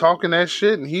was talking that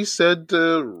shit, and he said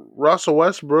to Russell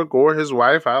Westbrook or his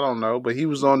wife, I don't know, but he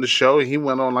was on the show and he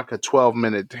went on like a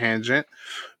 12-minute tangent,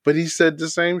 but he said the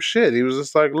same shit. He was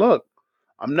just like, look,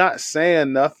 I'm not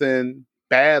saying nothing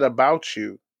bad about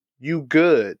you. You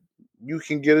good. You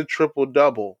can get a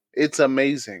triple-double. It's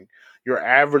amazing. You're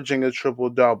averaging a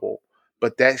triple-double,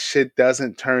 but that shit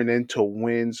doesn't turn into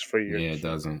wins for your team. It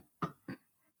doesn't.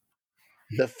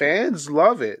 The fans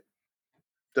love it.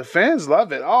 The fans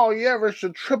love it. Oh, yeah, it's a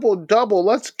triple-double.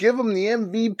 Let's give him the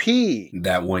MVP.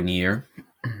 That 1 year.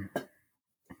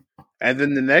 And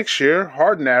then the next year,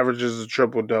 Harden averages a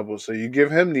triple-double. So you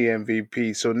give him the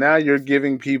MVP. So now you're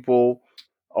giving people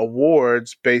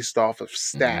awards based off of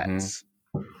stats.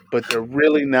 But they're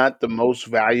really not the most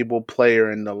valuable player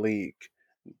in the league.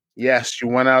 Yes, you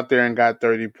went out there and got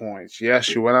 30 points. Yes,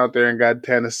 you went out there and got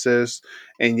 10 assists.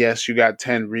 And yes, you got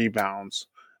 10 rebounds.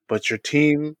 But your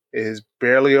team is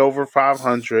barely over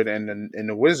 500, and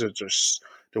the Wizards are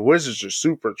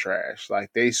super trash.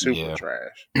 Like, they super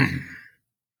trash.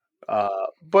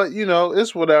 But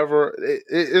it's whatever.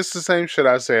 It's the same shit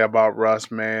I say about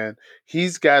Russ, man.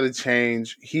 He's got to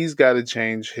change. He's got to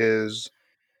change his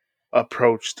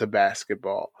approach to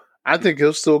basketball. I think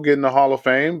he'll still get in the Hall of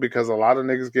Fame because a lot of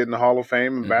niggas get in the Hall of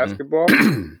Fame in basketball.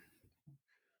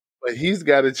 But he's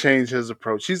got to change his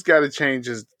approach. He's got to change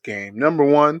his game. Number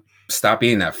one, stop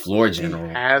being that floor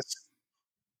general.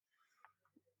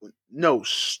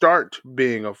 Start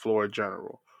being a floor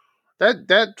general.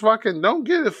 That fucking, don't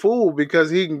get it fooled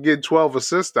because he can get 12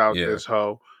 assists out this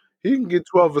hoe. He can get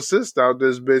 12 assists out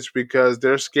this bitch because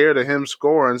they're scared of him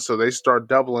scoring, so they start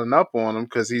doubling up on him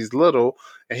because he's little,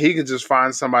 and he can just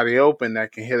find somebody open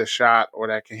that can hit a shot or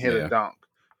that can hit a dunk.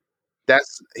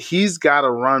 He's got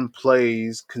to run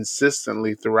plays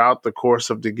consistently throughout the course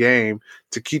of the game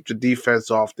to keep the defense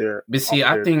off there. But see,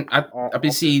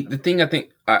 the thing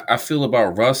I feel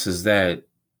about Russ is that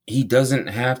he doesn't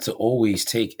have to always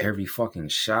take every fucking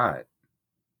shot.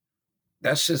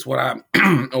 That's just what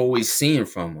I'm always seeing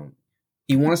from him.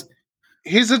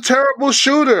 He's a terrible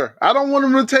shooter. I don't want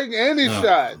him to take any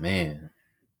shot. Man.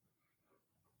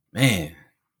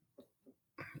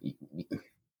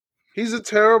 He's a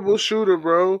terrible shooter,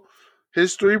 bro.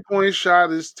 His 3-point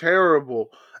shot is terrible.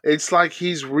 It's like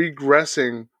he's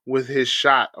regressing with his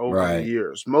shot over the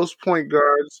years. Most point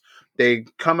guards, they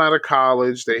come out of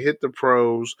college, they hit the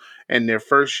pros, and their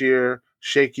first year,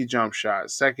 shaky jump shot.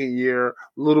 Second year, a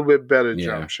little bit better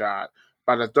jump shot.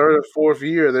 By the third or fourth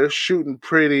year, they're shooting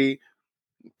pretty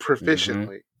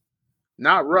proficiently.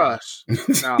 Not Russ.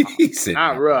 No,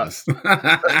 not Russ.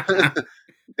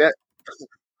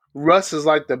 Russ is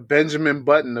like the Benjamin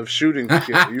Button of shooting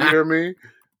skill. You hear me?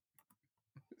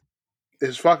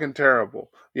 It's fucking terrible.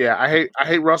 Yeah, I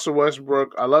hate Russell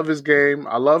Westbrook. I love his game.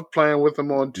 I love playing with him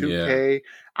on 2K.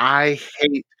 Yeah.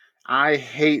 I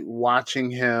hate watching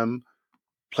him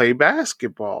play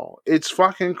basketball. It's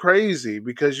fucking crazy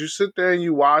because you sit there and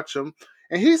you watch him,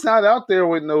 and he's not out there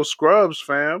with no scrubs,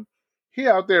 fam. He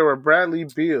out there with Bradley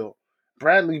Beal.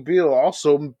 Bradley Beal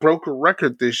also broke a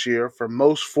record this year for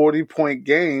most 40-point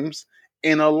games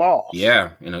in a loss.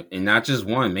 Yeah, and not just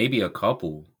one, maybe a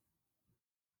couple.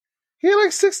 He had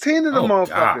like 16 of the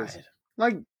motherfuckers. God.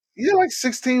 Like, he had like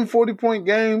 16 40-point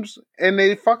games, and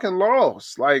they fucking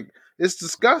lost. Like, it's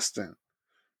disgusting.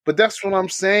 But that's what I'm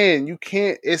saying. You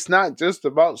can't. It's not just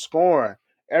about scoring.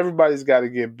 Everybody's got to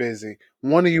get busy.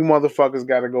 One of you motherfuckers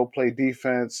got to go play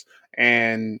defense,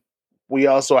 and we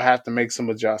also have to make some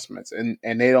adjustments. And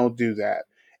they don't do that.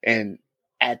 And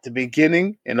at the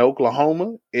beginning in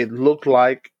Oklahoma, it looked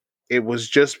like it was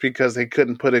just because they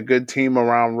couldn't put a good team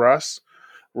around Russ.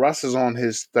 Russ is on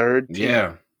his third team.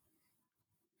 Yeah.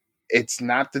 It's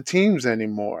not the teams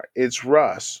anymore. It's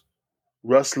Russ.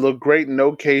 Russ looked great in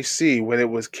OKC when it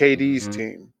was KD's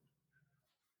team.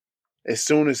 As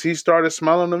soon as he started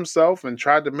smelling himself and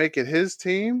tried to make it his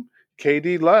team,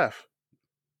 KD left.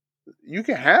 You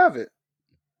can have it.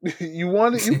 You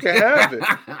want it, you can have it.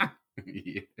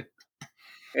 Yeah.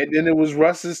 And then it was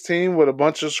Russ's team with a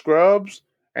bunch of scrubs.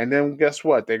 And then guess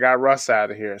what? They got Russ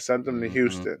out of here, sent him to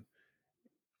Houston.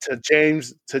 To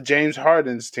James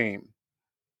Harden's team.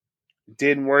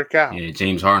 Didn't work out. Yeah,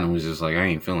 James Harden was just like, I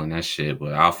ain't feeling that shit,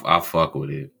 but I'll fuck with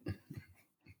it.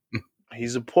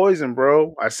 He's a poison,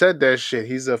 bro. I said that shit.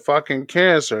 He's a fucking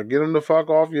cancer. Get him the fuck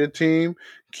off your team.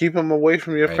 Keep him away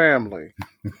from your family.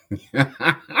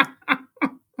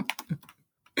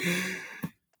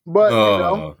 But, you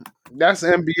know, that's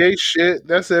NBA shit.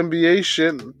 That's NBA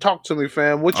shit. Talk to me,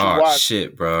 fam. What you watch?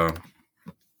 Shit, bro.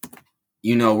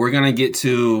 You know, we're going to get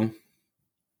to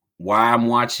why I'm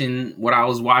watching what I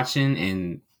was watching,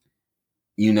 and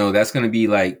you know that's going to be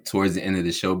like towards the end of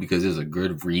the show because there's a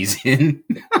good reason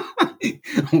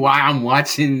why I'm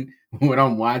watching what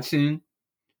I'm watching.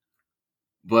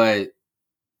 But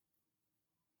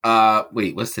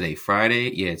wait, what's today? Friday?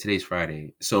 Yeah, today's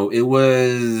Friday. So it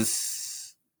was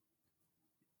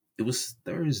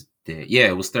Thursday. Yeah,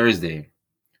 it was Thursday.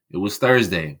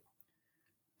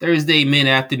 Thursday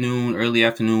mid-afternoon, early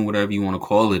afternoon, whatever you want to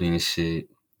call it and shit.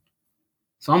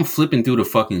 So I'm flipping through the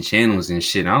fucking channels and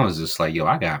shit. And I was just like, yo,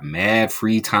 I got mad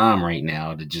free time right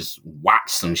now to just watch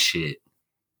some shit.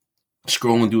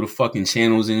 Scrolling through the fucking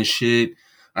channels and shit.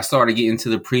 I started getting to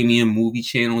the premium movie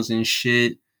channels and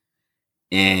shit.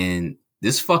 And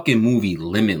this fucking movie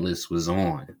Limitless was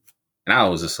on. And I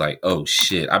was just like, oh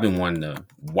shit, I've been wanting to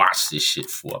watch this shit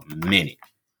for a minute.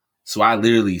 So I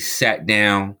literally sat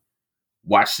down,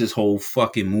 watched this whole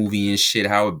fucking movie and shit,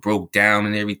 how it broke down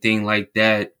and everything like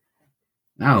that.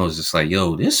 I was just like,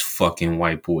 yo, this fucking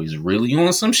white boy is really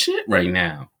on some shit right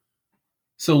now.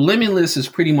 So Limitless is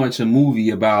pretty much a movie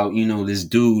about, you know, this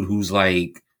dude who's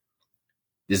like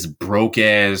this broke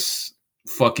ass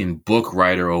fucking book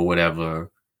writer or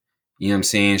whatever. You know what I'm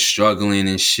saying? Struggling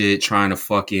and shit, trying to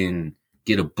fucking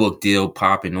get a book deal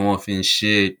popping off and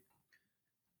shit.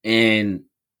 And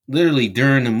literally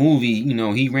during the movie, you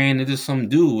know, he ran into some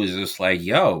dude who was just like,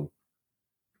 yo,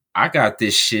 I got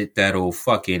this shit that'll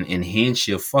fucking enhance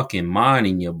your fucking mind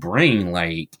and your brain.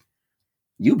 Like,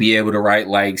 you'll be able to write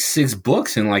like 6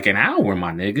 books in like an hour,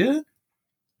 my nigga.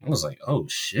 I was like, oh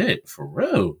shit, for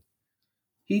real.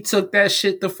 He took that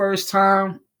shit the first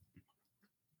time,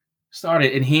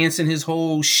 started enhancing his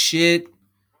whole shit,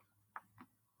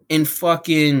 and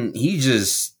fucking,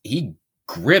 he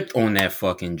gripped on that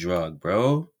fucking drug,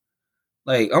 bro.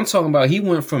 Like, I'm talking about he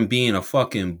went from being a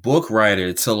fucking book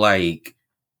writer to like,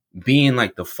 being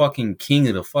like the fucking king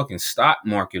of the fucking stock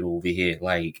market over here.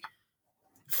 Like,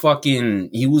 fucking,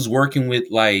 he was working with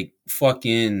like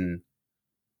fucking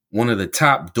one of the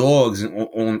top dogs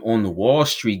on the Wall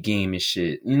Street game and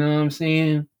shit. You know what I'm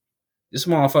saying? This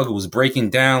motherfucker was breaking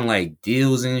down like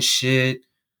deals and shit.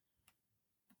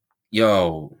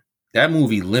 Yo, that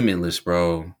movie Limitless,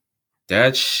 bro.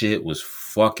 That shit was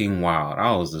fucking wild.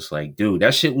 I was just like, dude,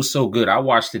 that shit was so good. I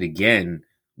watched it again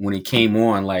when it came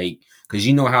on, like, because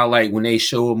you know how, like, when they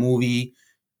show a movie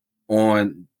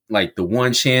on, like, the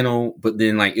one channel, but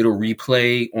then, like, it'll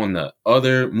replay on the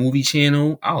other movie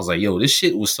channel. I was like, yo, this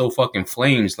shit was so fucking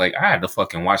flames. Like, I had to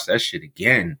fucking watch that shit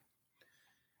again.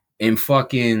 And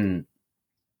fucking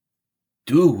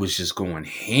dude was just going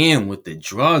ham with the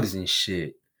drugs and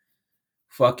shit.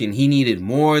 Fucking, he needed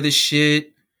more of the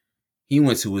shit. He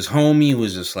went to his homie,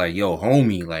 was just like, yo,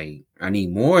 homie, like, I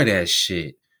need more of that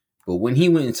shit. But when he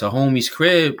went into homie's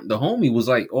crib, the homie was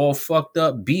like all fucked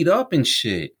up, beat up and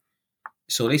shit.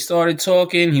 So they started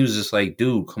talking. He was just like,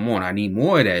 dude, come on, I need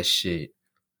more of that shit.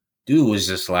 Dude was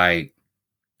just like,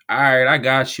 all right, I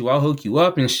got you. I'll hook you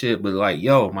up and shit. But like,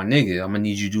 yo, my nigga, I'm going to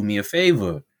need you to do me a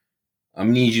favor. I'm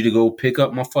going to need you to go pick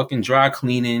up my fucking dry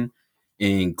cleaning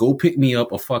and go pick me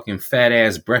up a fucking fat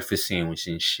ass breakfast sandwich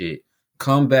and shit.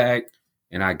 Come back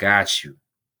and I got you.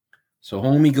 So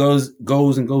homie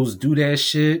goes do that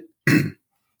shit.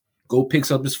 Go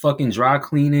picks up his fucking dry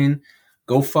cleaning.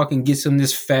 Go fucking get some of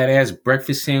this fat ass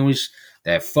breakfast sandwich.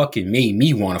 that fucking made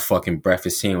me want a fucking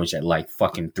breakfast sandwich at like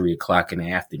fucking 3:00 in the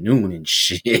afternoon and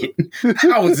shit.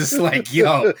 I was just like,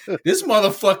 yo, this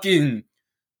motherfucking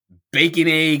bacon,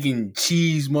 egg, and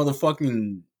cheese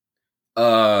motherfucking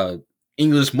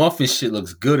English muffin shit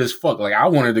looks good as fuck. Like, I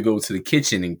wanted to go to the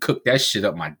kitchen and cook that shit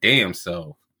up my damn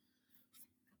self.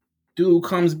 Dude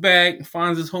comes back,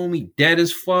 finds his homie dead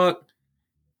as fuck,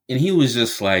 and he was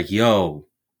just like, yo,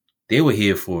 they were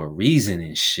here for a reason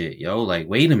and shit, yo. Like,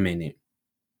 wait a minute.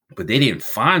 But they didn't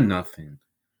find nothing.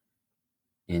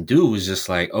 And dude was just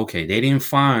like, okay, they didn't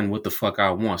find what the fuck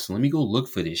I want, so let me go look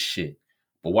for this shit.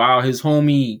 But while his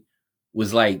homie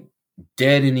was like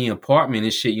dead in the apartment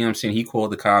and shit, you know what I'm saying? He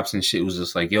called the cops and shit, was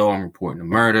just like, yo, I'm reporting a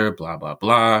murder, blah, blah,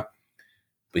 blah.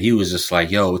 But he was just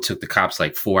like, yo, it took the cops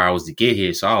like 4 hours to get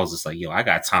here. So I was just like, yo, I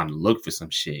got time to look for some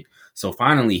shit. So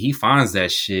finally he finds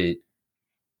that shit,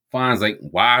 finds like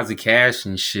wires of cash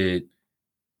and shit,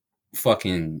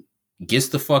 fucking gets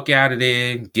the fuck out of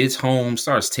there, gets home,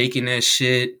 starts taking that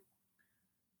shit.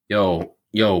 Yo,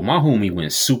 my homie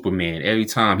went Superman every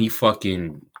time he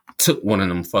fucking took one of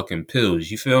them fucking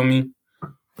pills. You feel me?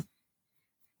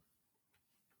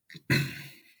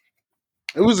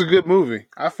 It was a good movie.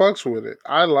 I fucks with it.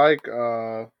 I like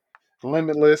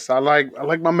Limitless. I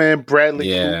like my man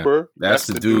Bradley Cooper. That's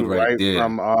the dude right there.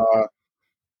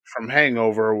 From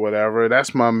Hangover or whatever.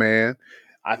 That's my man.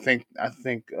 I think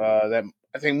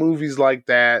movies like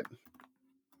that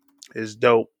is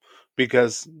dope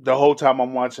because the whole time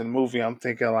I'm watching the movie, I'm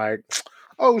thinking like,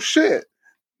 oh shit,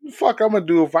 fuck, I'm gonna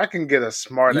do if I can get a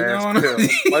smart ass pill.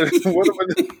 Like, what am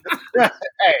I?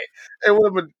 Hey,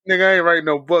 what am I? Nigga, I ain't writing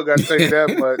no book. I tell you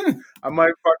that, but I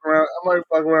might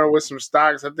fuck around with some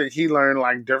stocks. I think he learned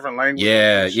like different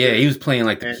languages. Yeah, he was playing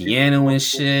like the piano and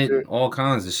shit, all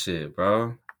kinds of shit,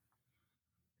 bro.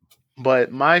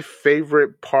 But my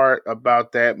favorite part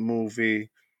about that movie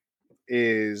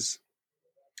is,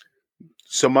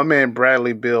 so my man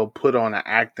Bradley Bill put on an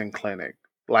acting clinic.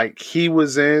 Like he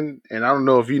was in, and I don't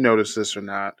know if you noticed this or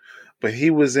not, but he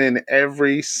was in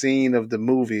every scene of the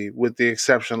movie with the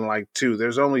exception of like 2.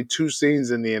 There's only 2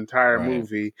 scenes in the entire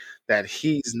movie that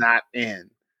he's not in.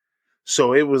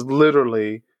 So it was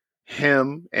literally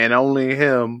him and only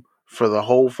him for the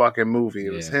whole fucking movie.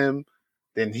 It was him.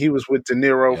 Then he was with De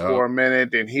Niro for a minute.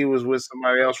 Then he was with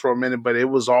somebody else for a minute. But it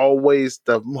was always,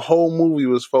 the whole movie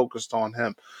was focused on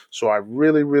him. So I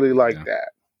really, really like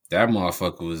that. That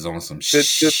motherfucker was on some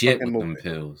shit with them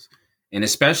pills. And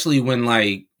especially when,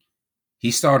 like,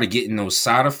 he started getting those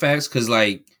side effects. Because,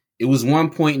 like, it was one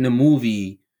point in the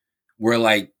movie where,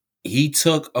 like, he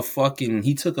took a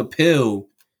pill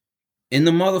and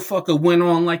the motherfucker went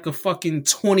on, like, a fucking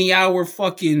 20-hour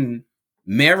fucking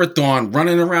marathon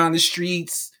running around the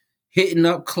streets, hitting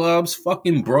up clubs,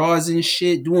 fucking bras and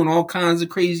shit, doing all kinds of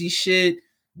crazy shit.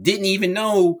 Didn't even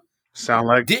know the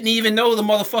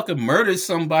motherfucker murdered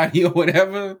somebody or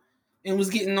whatever, and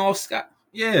was getting off scot.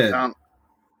 Yeah.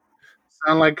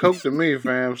 Sound like coke to me,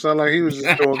 fam. Sound like he was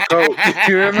just doing coke.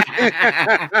 You know what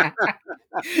I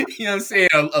mean? You know what I'm saying?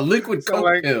 A liquid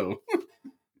coke pill.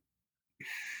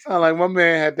 Sound like my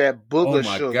man had that booger.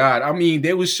 Oh my god! I mean,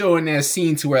 they was showing that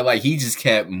scene to where like he just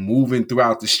kept moving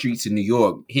throughout the streets of New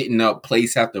York, hitting up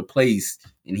place after place,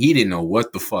 and he didn't know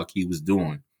what the fuck he was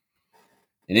doing.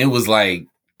 And it was like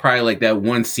probably like that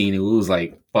one scene. It was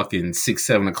like fucking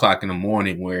 6-7 o'clock in the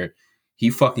morning where he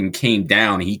fucking came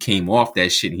down and he came off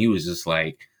that shit, and he was just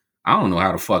like, I don't know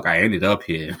how the fuck I ended up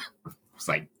here. It's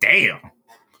like, damn.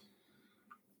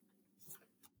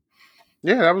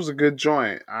 Yeah, that was a good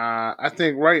joint. I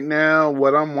think right now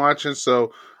what I'm watching,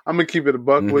 so I'm gonna keep it a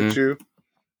buck with you.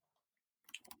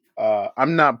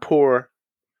 I'm not poor.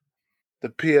 The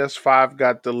PS5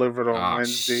 got delivered on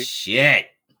Wednesday. Shit.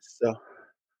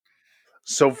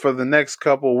 So for the next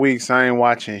couple of weeks, I ain't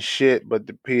watching shit but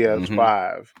the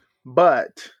PS5.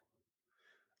 But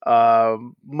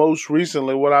most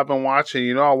recently, what I've been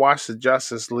watching, I watched the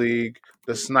Justice League,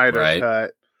 the Snyder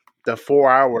Cut, the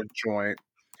 4-hour joint.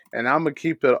 And I'm going to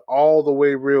keep it all the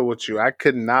way real with you. I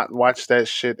could not watch that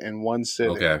shit in one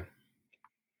sitting. Okay.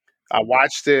 I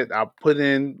watched it. I put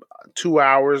in 2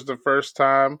 hours the first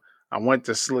time. I went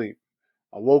to sleep.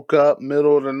 I woke up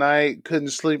middle of the night, couldn't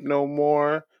sleep no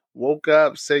more. Woke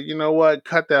up, said, you know what?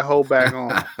 Cut that whole back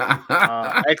on.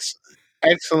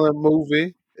 Excellent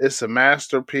movie. It's a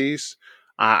masterpiece.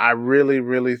 I really,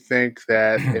 really think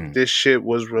that if this shit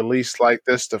was released like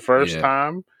this the first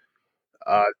time,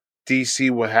 DC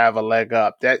would have a leg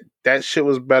up. That shit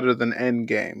was better than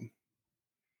Endgame.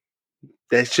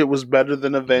 That shit was better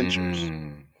than Avengers.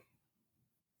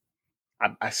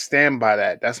 I stand by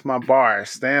that. That's my bar. I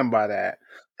stand by that.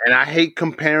 And I hate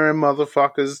comparing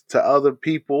motherfuckers to other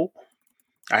people.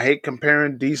 I hate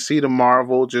comparing DC to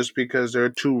Marvel just because they're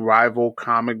two rival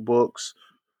comic books.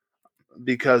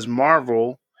 Because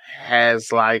Marvel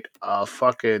has like a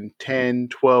fucking 10,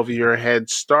 12-year head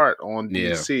start on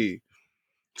DC.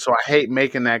 So I hate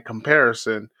making that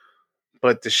comparison,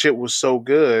 but the shit was so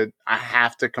good, I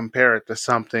have to compare it to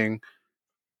something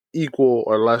equal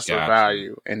or lesser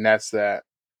value, and that's that.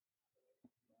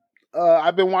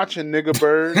 I've been watching Nigga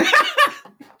Bird.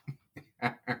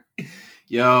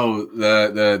 Yo,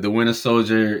 the Winter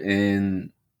Soldier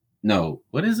in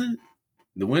what is it?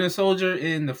 The Winter Soldier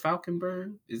in the Falcon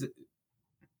Bird? Is it?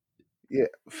 Yeah,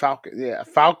 Falcon. Yeah,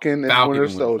 Falcon is Winter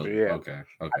Soldier. Yeah. Okay.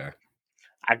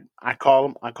 I call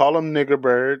him Nigger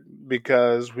Bird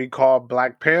because we call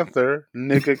Black Panther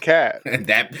Nigga Cat.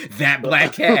 that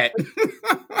black cat.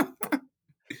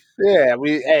 Yeah,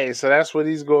 so that's what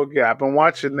he's gonna get. I've been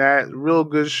watching that. Real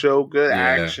good show, good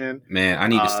action. Man, I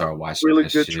need to start watching really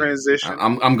that good shit. Transition.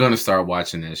 I'm gonna start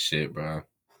watching that shit, bro.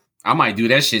 I might do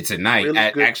that shit tonight. Really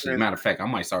actually, matter of fact, I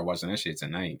might start watching that shit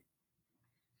tonight.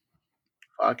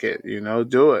 Fuck it,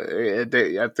 do it.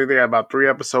 I think they got about 3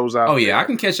 episodes out. Oh yeah, I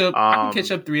can catch up. I can catch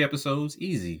up 3 episodes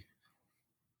easy.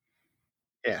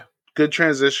 Yeah, good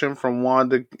transition from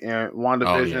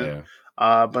WandaVision.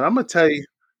 Oh, but I'm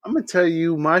gonna tell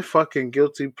you my fucking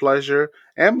guilty pleasure.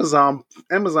 Amazon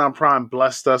Prime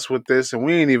blessed us with this, and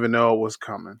we didn't even know it was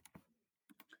coming.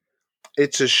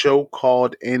 It's a show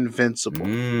called Invincible.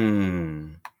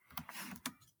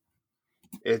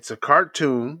 It's a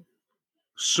cartoon,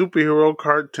 superhero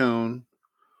cartoon,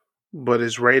 but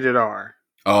it's rated R.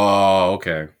 Oh,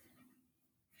 okay.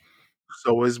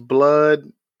 So it's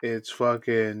blood, it's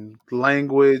fucking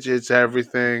language, it's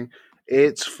everything.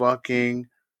 It's fucking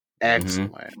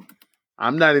excellent. Mm-hmm.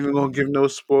 I'm not even going to give no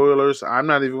spoilers. I'm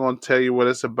not even going to tell you what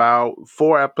it's about.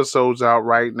 4 episodes out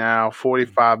right now,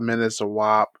 45 minutes a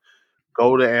wop.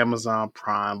 Go to Amazon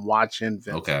Prime, watch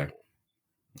Invincible.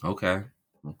 Okay.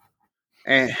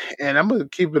 And I'm going to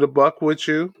keep it a buck with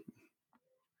you.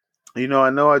 I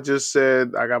know I just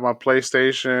said I got my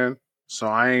PlayStation, so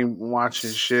I ain't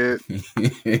watching shit.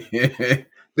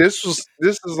 This is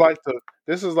like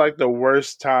the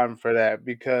worst time for that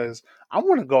because I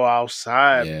want to go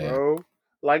outside, bro.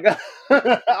 Like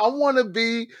I want to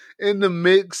be in the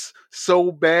mix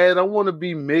so bad. I want to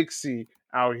be mixy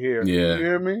out here. Yeah. You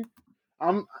hear me?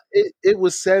 It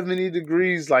was 70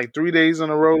 degrees like 3 days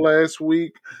in a row last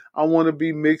week. I want to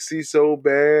be mixy so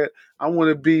bad. I want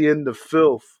to be in the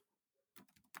filth.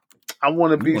 I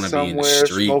want to be somewhere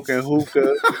smoking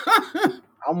hookah.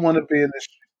 I want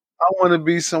to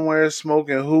be somewhere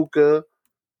smoking hookah,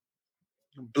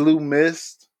 blue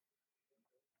mist.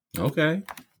 Okay.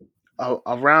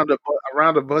 Around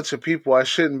a bunch of people I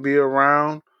shouldn't be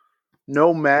around.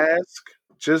 No mask,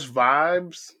 just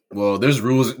vibes. Well, there's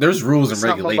rules and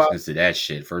regulations to that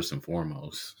shit, first and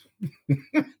foremost.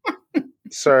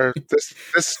 Sir, this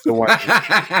is a Wendy's.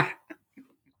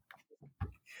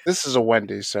 This is a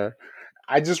Wendy's, sir.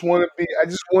 I just want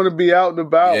to be out and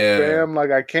about, fam.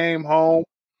 Like I came home.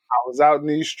 I was out in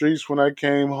these streets when I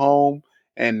came home,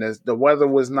 and the weather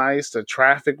was nice. The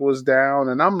traffic was down,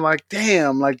 and I'm like,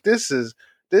 damn, like this is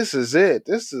it.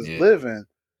 This is living.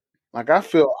 Like I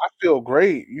feel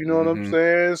great. You know what I'm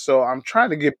saying? So I'm trying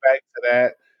to get back to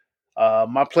that.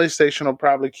 My PlayStation will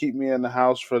probably keep me in the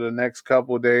house for the next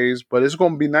couple of days, but it's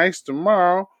gonna be nice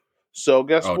tomorrow. So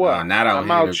guess what? Nah, not out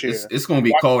I'm here. It's gonna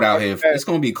be cold out here. It's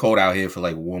gonna be cold out here for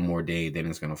like one more day. Then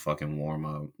it's gonna fucking warm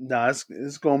up. Nah,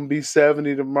 it's gonna be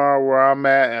 70 tomorrow where I'm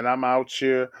at, and I'm out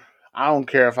here. I don't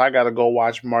care if I gotta go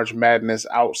watch March Madness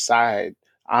outside.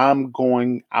 I'm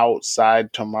going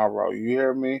outside tomorrow. You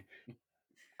hear me?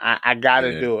 I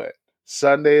gotta do it.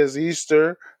 Sunday is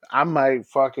Easter. I might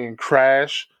fucking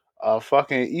crash a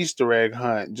fucking Easter egg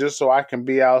hunt just so I can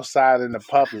be outside in the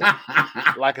public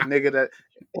like a nigga that.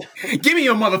 Give me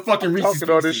your motherfucking Reese's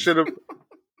talking all this shit.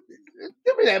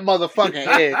 Give me that motherfucking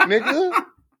egg, nigga.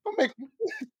 Don't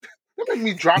make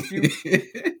me drop you.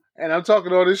 And I'm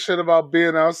talking all this shit about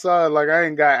being outside like I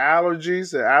ain't got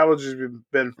allergies, and allergies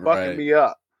been fucking me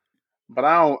up. But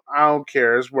I don't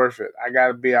care. It's worth it. I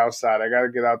gotta be outside. I gotta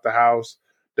get out the house.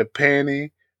 The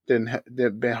panty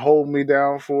that been holding me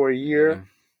down for a year. Yeah.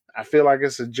 I feel like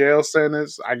it's a jail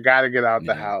sentence. I gotta get out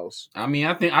the house. I mean,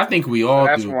 I think we all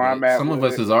that's do. Where I'm at. Some of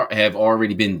us have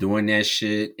already been doing that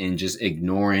shit and just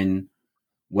ignoring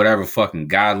whatever fucking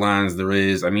guidelines there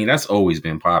is. I mean, that's always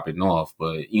been popping off.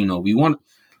 But we want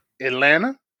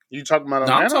Atlanta. You talking about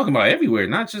Atlanta? No, I'm talking about everywhere,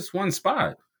 not just one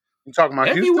spot. You talking about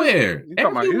everywhere? Houston? You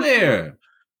talking everywhere? About Houston?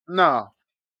 No.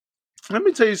 Let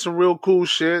me tell you some real cool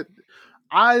shit.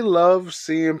 I love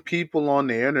seeing people on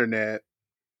the internet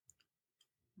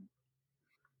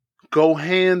go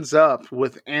hands up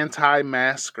with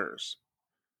anti-maskers.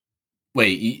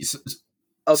 Wait,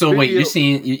 so wait, you're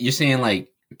saying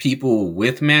like people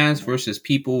with masks versus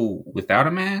people without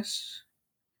a mask?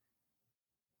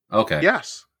 Okay.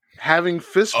 Yes. Having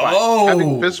fist fights.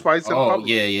 Having fist fights in public.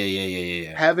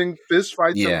 Yeah. Having fist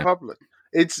fights in public.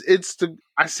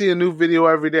 I see a new video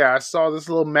every day. I saw this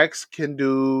little Mexican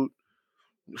dude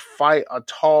fight a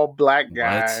tall black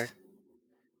guy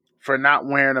for not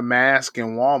wearing a mask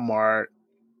in Walmart.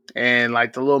 And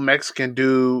like the little Mexican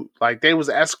dude, like they was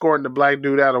escorting the black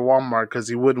dude out of Walmart because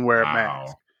he wouldn't wear a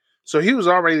mask. So he was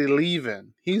already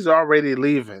leaving. He's already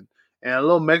leaving. And a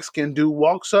little Mexican dude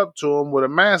walks up to him with a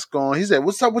mask on. He said,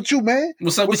 "What's up with you, man?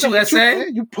 What's up with you,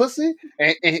 man? You pussy?"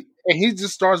 And he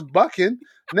just starts bucking.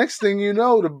 Next thing you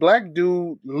know, the black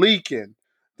dude leaking.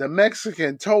 The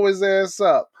Mexican tore his ass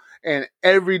up. And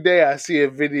every day I see a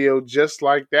video just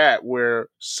like that where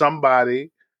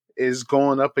somebody is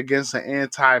going up against an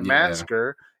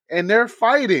anti-masker and they're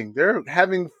fighting. They're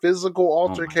having physical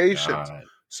altercations.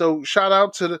 So shout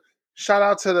out to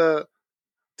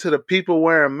the people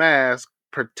wearing masks,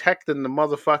 protecting the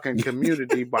motherfucking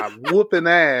community by whooping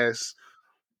ass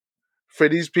for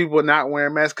these people not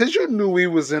wearing masks. Because you knew we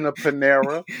was in a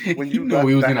Panera when you left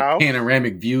we was the in house. A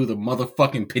panoramic view, the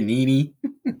motherfucking panini.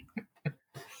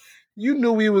 You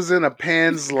knew we was in a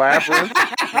Pan's Labyrinth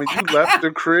when you left the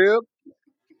crib.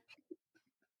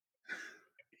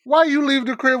 Why you leave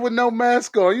the crib with no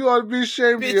mask on? You ought to be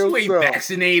ashamed of yourself. You ain't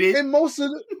vaccinated. And most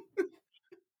of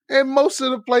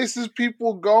the places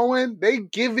people going, they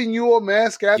giving you a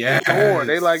mask at the door.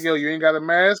 They like, yo, you ain't got a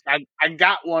mask? I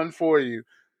got one for you.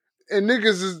 And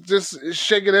niggas is just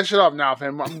shaking that shit off. Nah,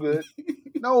 fam, I'm good.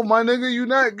 No, my nigga, you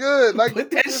not good. Like,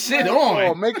 put that shit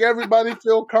on. Make everybody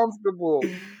feel comfortable.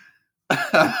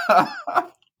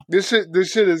 This shit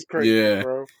is crazy,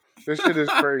 bro. This shit is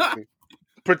crazy.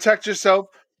 Protect yourself.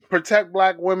 Protect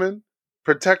black women.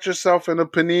 Protect yourself in a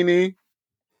panini.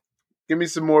 Give me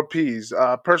some more P's.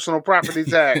 Personal property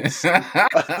tax.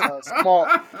 Small.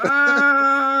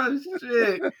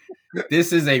 Shit.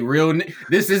 This is a real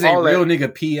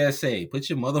nigga PSA. Put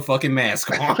your motherfucking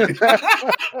mask on.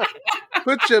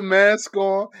 Put your mask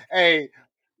on. Hey,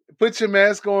 put your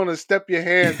mask on and step your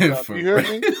hands up. You hear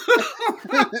me?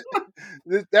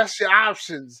 That's your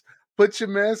options. Put your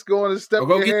mask on and step your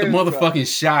hands up. Go get the motherfucking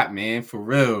shot, man. For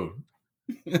real.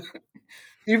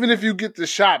 Even if you get the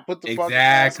shot, put the fucking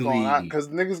mask on. Because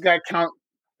niggas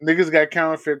got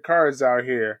counterfeit cards out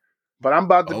here. But I'm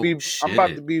about to be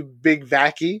big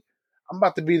vacky. I'm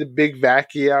about to be the big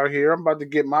vacky out here. I'm about to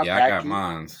get my vacky. I got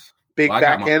mine. Big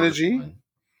vac energy.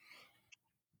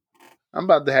 I'm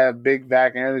about to have big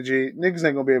vac energy. Niggas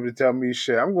ain't gonna be able to tell me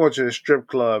shit. I'm going to the strip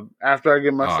club after I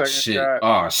get my second shot.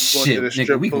 I'm going to the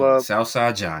strip club.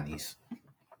 Southside Johnny's.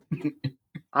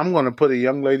 I'm gonna put a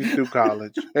young lady through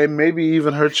college, and maybe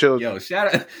even her children. Yo,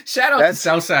 shout out to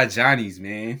Southside Johnny's,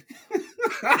 man.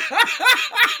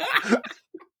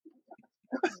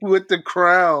 With the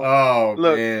crown. Oh,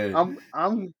 look, man.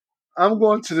 I'm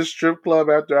going to the strip club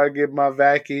after I get my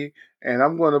vacky, and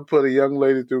I'm going to put a young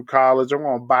lady through college. I'm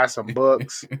going to buy some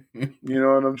books. You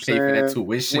know what I'm saying? Pay for that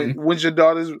tuition. When's your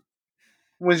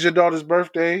daughter's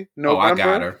birthday?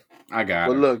 November? I got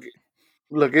her. But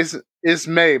look, it's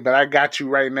May, but I got you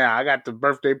right now. I got the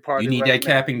birthday party. You need that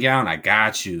cap and gown? I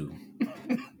got you.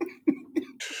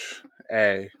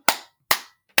 Hey.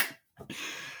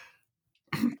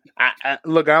 I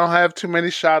don't have too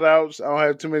many shout outs.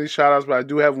 But I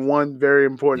do have one very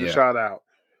important shout out.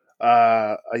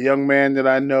 A young man that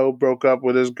I know broke up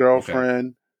with his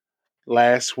girlfriend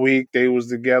last week. They was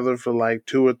together for like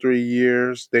 2 or 3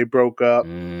 years. They broke up.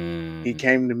 He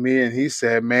came to me and he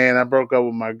said, "Man, I broke up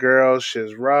with my girl.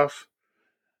 Shit's rough."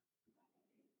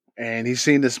 And he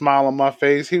seen the smile on my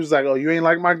face. He was like, "Oh, you ain't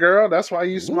like my girl? That's why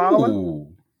you smiling?"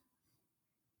 Ooh.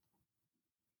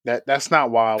 That's not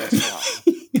why I was smiling.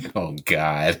 Oh,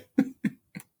 God.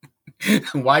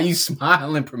 Why you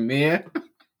smiling, Premier?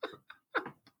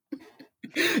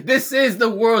 This is the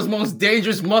world's most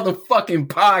dangerous motherfucking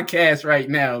podcast right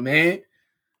now, man.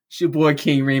 It's your boy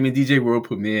King Raymond, DJ World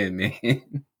Premier, man.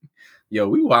 Yo,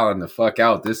 we wilding the fuck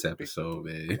out this episode,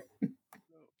 man.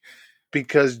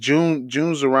 Because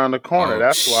June's around the corner.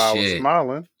 That's why I was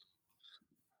smiling.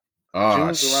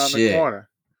 June's around the corner.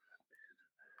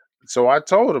 So I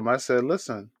told him, I said,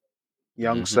 "Listen,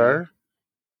 young sir,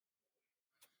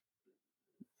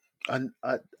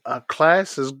 a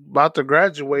class is about to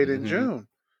graduate in June.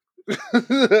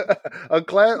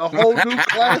 a whole new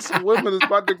class of women is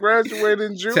about to graduate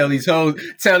in June. Tell these hoes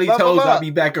I'll be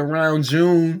back around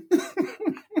June.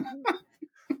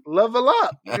 Level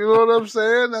up. You know what I'm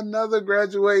saying? Another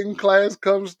graduating class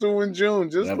comes through in June.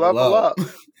 Just level up.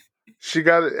 She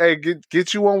got it. Hey,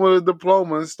 get you one with a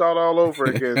diploma and start all over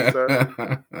again,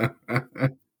 sir.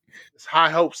 It's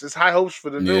high hopes. It's high hopes for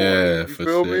the new one. You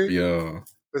feel me? Yeah.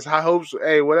 It's high hopes.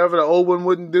 Hey, whatever the old one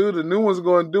wouldn't do, the new one's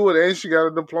going to do it, and she got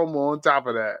a diploma on top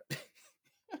of that.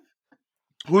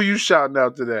 Who you shouting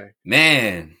out today?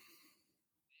 Man.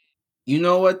 You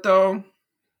know what, though?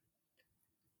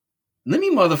 Let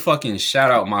me motherfucking shout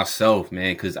out myself,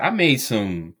 man, because I made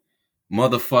some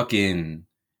motherfucking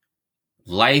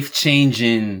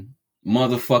life-changing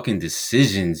motherfucking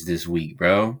decisions this week,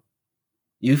 bro.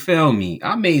 You feel me?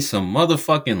 I made some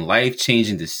motherfucking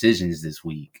life-changing decisions this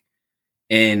week.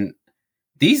 And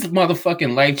these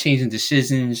motherfucking life-changing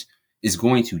decisions is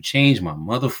going to change my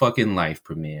motherfucking life,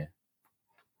 Premier.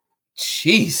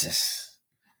 Jesus.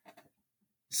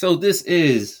 So this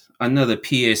is another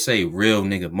PSA real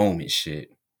nigga moment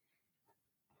shit.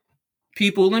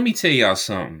 People, let me tell y'all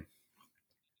something.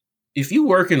 If you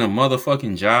work in a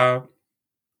motherfucking job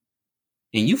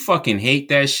and you fucking hate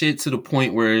that shit to the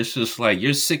point where it's just like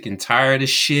you're sick and tired of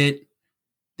shit,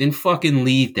 then fucking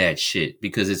leave that shit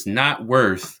because it's not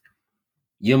worth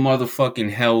your motherfucking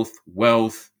health,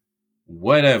 wealth,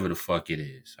 whatever the fuck it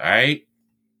is. All right.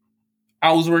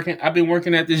 I've been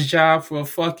working at this job for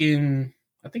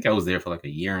I think I was there for like a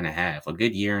year and a half, a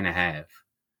good year and a half.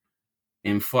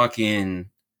 And fucking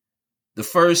the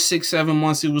first 6-7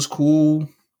 months, it was cool.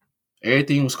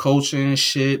 Everything was coaching and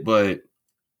shit. But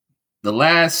the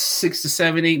last 6 to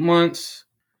 7, 8 months,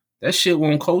 that shit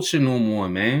won't coaching no more,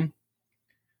 man.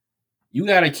 You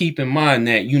got to keep in mind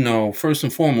that, you know, first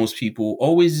and foremost, people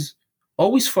always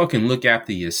fucking look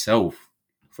after yourself.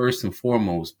 First and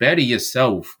foremost, better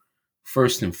yourself.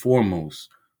 First and foremost,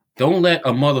 don't let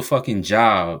a motherfucking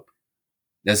job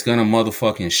that's gonna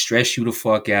motherfucking stress you the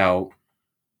fuck out,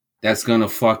 that's gonna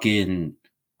fucking,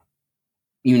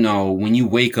 you know, when you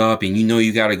wake up and you know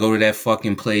you gotta go to that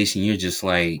fucking place and you're just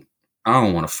like, I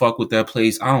don't want to fuck with that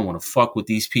place. I don't want to fuck with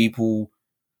these people.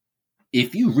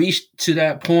 If you reach to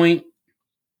that point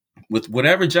with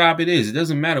whatever job it is, it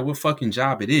doesn't matter what fucking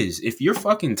job it is. If you're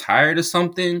fucking tired of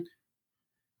something,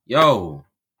 yo,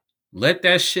 let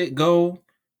that shit go.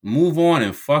 Move on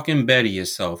and fucking better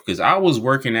yourself. Because I was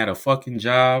working at a fucking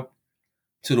job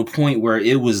to the point where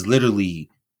it was literally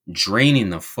draining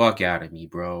the fuck out of me,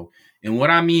 bro. And what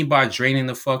I mean by draining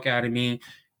the fuck out of me,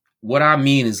 what I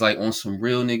mean is like on some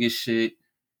real nigga shit,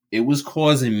 it was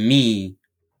causing me,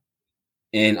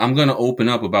 and I'm going to open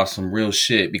up about some real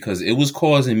shit because it was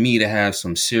causing me to have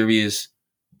some serious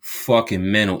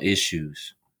fucking mental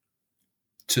issues.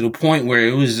 To the point where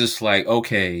it was just like,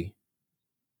 okay,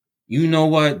 you know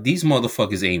what? These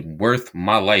motherfuckers ain't worth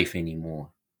my life anymore.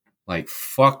 Like,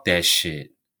 fuck that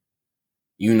shit.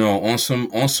 You know, on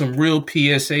some real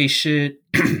PSA shit,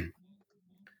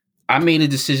 I made a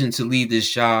decision to leave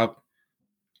this job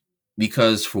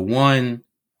because, for one,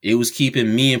 it was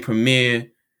keeping me and Premier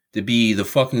to be the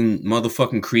fucking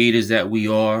motherfucking creators that we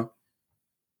are.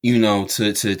 You know,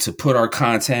 to put our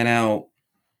content out,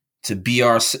 to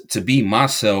be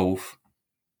myself.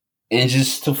 And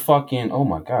just to fucking, oh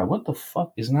my God, what the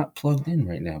fuck is not plugged in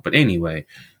right now? But anyway,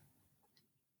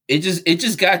 it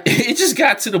just got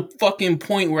to the fucking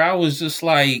point where I was just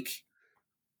like,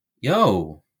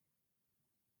 yo,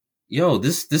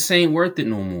 this ain't worth it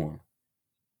no more.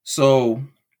 So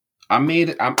I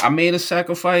made a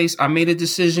sacrifice. I made a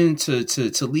decision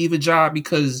to leave a job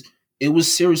because it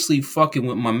was seriously fucking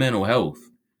with my mental health.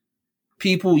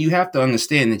 People, you have to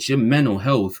understand that your mental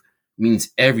health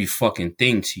means every fucking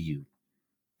thing to you.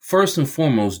 First and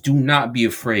foremost, do not be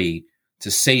afraid to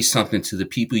say something to the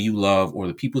people you love or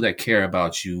the people that care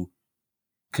about you,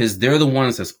 because they're the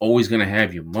ones that's always going to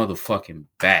have your motherfucking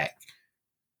back.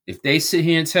 If they sit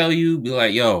here and tell you, be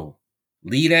like, yo,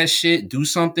 leave that shit, do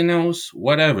something else,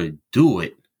 whatever, do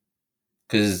it.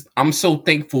 Because I'm so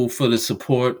thankful for the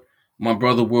support. My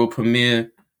brother, World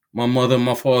Premier, my mother,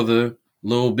 my father,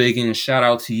 Lil Biggin, shout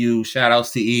out to you, shout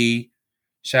outs to E,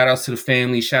 shout outs to the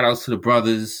family, shout outs to the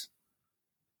brothers.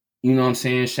 You know what I'm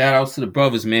saying? Shout outs to the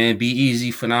brothers, man. Be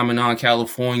Easy, Phenomenon,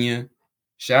 California.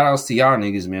 Shout outs to y'all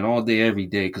niggas, man, all day, every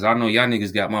day. Because I know y'all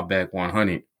niggas got my back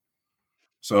 100.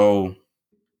 So,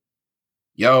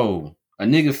 yo, a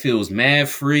nigga feels mad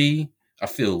free. I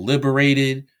feel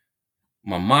liberated.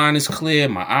 My mind is clear.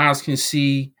 My eyes can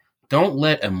see. Don't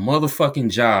let a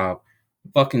motherfucking job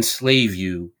fucking slave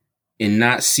you and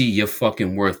not see your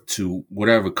fucking worth to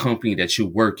whatever company that you're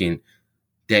working,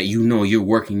 that you know you're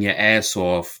working your ass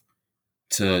off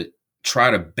to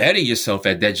try to better yourself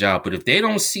at that job. But if they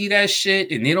don't see that shit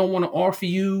and they don't want to offer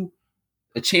you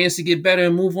a chance to get better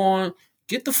and move on,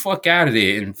 get the fuck out of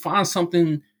there and find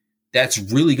something that's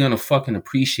really gonna fucking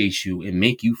appreciate you and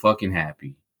make you fucking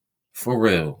happy. For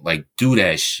real. Like, do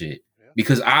that shit.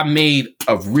 Because I made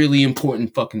a really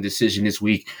important fucking decision this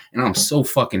week, and I'm so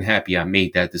fucking happy I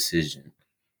made that decision.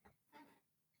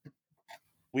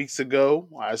 Weeks ago,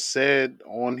 I said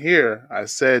on here,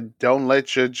 don't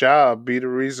let your job be the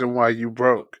reason why you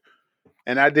broke.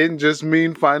 And I didn't just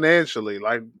mean financially.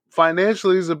 Like,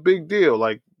 financially is a big deal.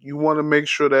 Like, you want to make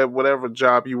sure that whatever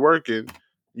job you work in,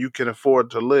 you can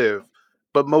afford to live.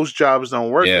 But most jobs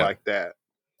don't work like that.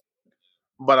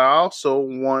 But I also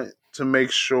want to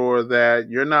make sure that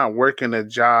you're not working a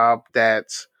job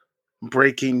that's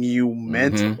breaking you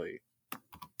mentally.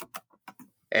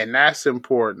 And that's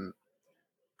important.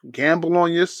 Gamble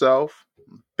on yourself,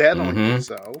 bet on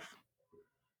yourself,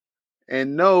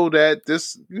 and know that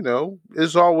this,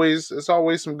 it's always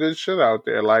some good shit out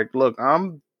there. Like, look,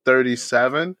 I'm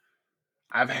 37.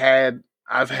 I've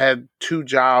had 2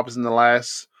 jobs in the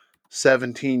last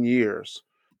 17 years.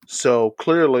 So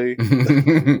clearly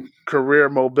career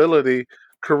mobility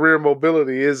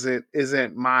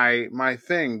isn't my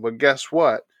thing. But guess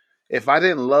what? If I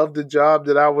didn't love the job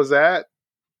that I was at,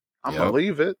 I'm gonna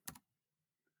leave it.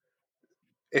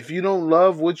 If you don't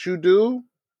love what you do,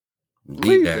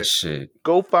 leave that it. Shit.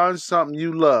 Go find something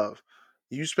you love.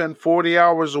 You spend 40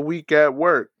 hours a week at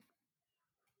work,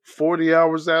 40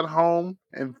 hours at home,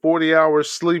 and 40 hours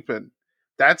sleeping.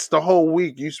 That's the whole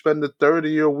week. You spend a third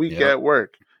of your week at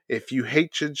work. If you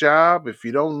hate your job, if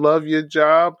you don't love your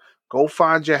job, go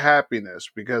find your happiness,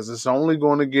 because it's only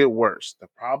going to get worse. The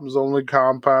problems only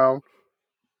compound.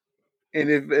 And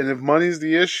if money's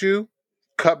the issue,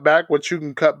 cut back what you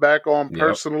can cut back on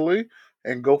personally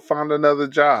and go find another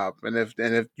job. And if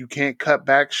you can't cut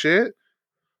back shit,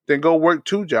 then go work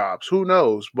 2 jobs. Who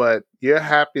knows? But your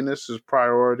happiness is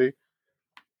priority.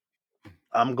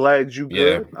 I'm glad you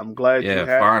good. I'm glad you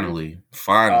happy.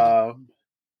 Finally.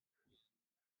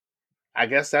 I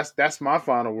guess that's my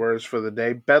final words for the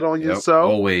day. Bet on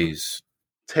yourself. Always.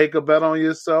 Take a bet on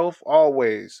yourself.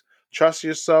 Always. Trust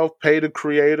yourself. Pay the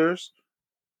creators.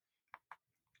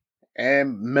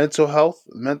 And mental health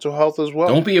as well.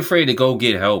 Don't be afraid to go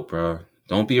get help, bro.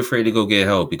 Don't be afraid to go get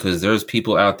help, because there's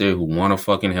people out there who want to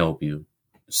fucking help you.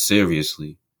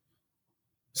 Seriously.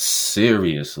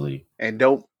 And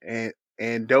don't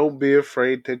be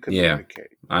afraid to communicate.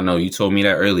 Yeah, I know you told me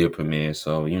that earlier, Premier.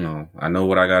 So, I know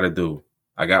what I got to do.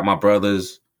 I got my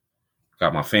brothers,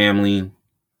 got my family.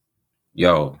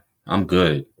 Yo, I'm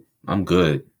good.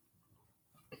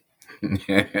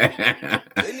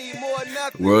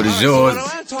 The world is yours. So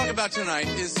what I want to talk about tonight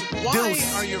is, why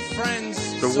are your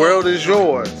friends The world is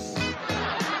yours.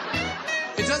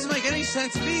 It doesn't make any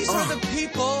sense. These are the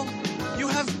people you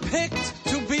have picked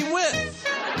to be with.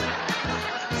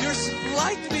 You're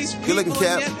like these people, and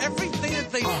yet everything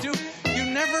that they do, you're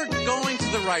never going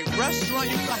to the right restaurant.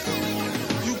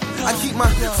 I keep my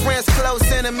friends close,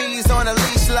 enemies on a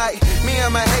leash. Like me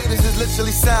and my haters is literally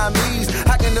Siamese.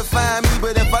 I can define me,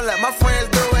 but if I let my friends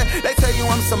do it, they tell you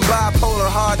I'm some bipolar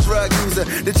hard drug user.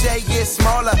 The J gets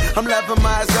smaller, I'm loving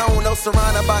my zone. No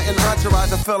surrounded by an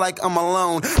entourage, I feel like I'm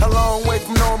alone. A long way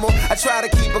from normal, I try to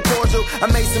keep it cordial. I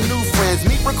made some new friends,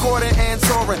 meet recording and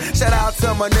touring. Shout out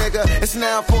to my nigga, it's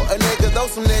now for a nigga.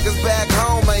 Though some niggas back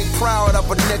home ain't proud of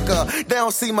a nigga. They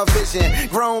don't see my vision,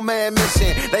 grown man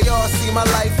mission. They all see my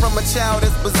life from a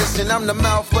childish position. I'm the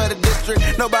mouth of the district,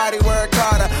 nobody work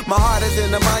harder. My heart is in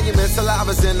the monument,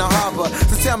 saliva's in the harbor.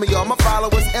 So tell me, all my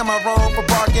followers, am I wrong for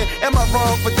barking? Am I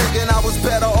wrong for thinking I was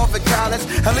better off at college?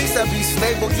 At least I'd be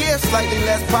stable, yeah, slightly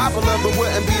less popular, but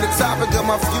wouldn't be the topic of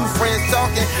my few friends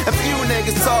talking. A few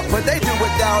niggas talk, but they do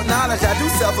without knowledge. I do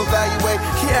self-evaluate,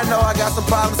 yeah, I know I got some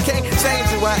problems. Can't change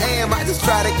who I am, I just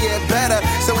try to get better.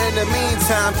 So in the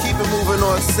meantime, keep it moving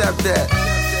or accept that.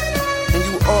 And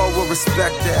you all will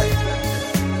respect that.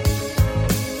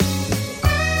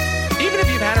 Even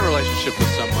if you've had a relationship with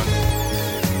someone,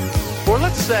 or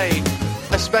let's say,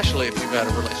 especially if you've had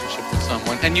a relationship with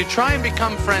someone, and you try and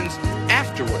become friends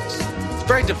afterwards, it's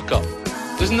very difficult,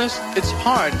 isn't this? It's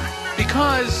hard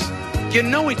because you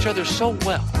know each other so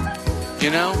well. You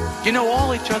know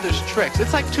all each other's tricks.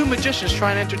 It's like two magicians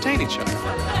trying to entertain each other.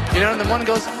 And the one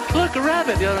goes, look, a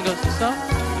rabbit. The other one goes, what's up?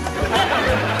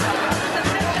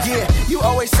 Yeah, you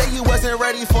always say you wasn't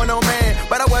ready for no man,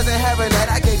 but I wasn't having that.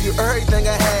 I gave you everything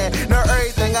I had, not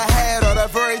everything I had, or the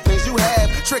very things you have.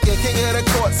 Tricking, king of the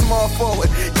court, small forward.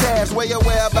 Cash, where your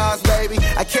whereabouts, baby?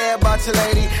 I care about your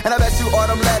lady, and I bet you all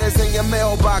them letters in your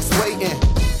mailbox waiting.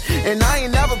 And I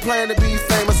ain't never planned to be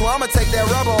famous, so I'ma take that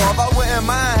rubber off. I wouldn't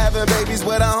mind having babies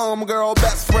with a homegirl,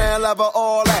 best friend, lover,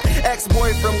 all that.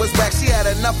 Ex-boyfriend was back, she had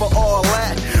enough of all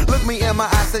that. Look look me in my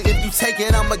eyes, say if you take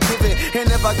it, I'ma give it. And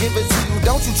if I give it to you,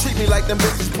 don't you treat me like them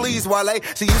bitches, please, Wale.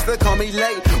 She used to call me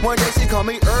late. One day she called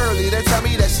me early. They tell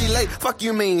me that she late. Fuck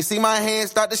you mean? See my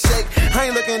hands start to shake. I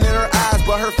ain't looking in her eyes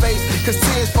but her face, cause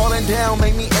tears falling down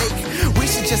make me ache. We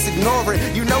should just ignore it.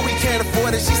 You know we can't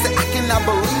afford it. She said, I cannot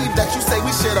believe that you say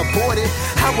we should abort it.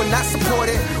 I would not support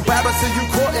it. What happened to you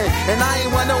courting? And I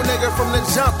ain't want no nigga from the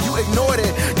jump. You ignored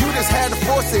it. You just had to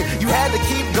force it. You had to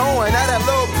keep going. Now that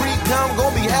little pre-cum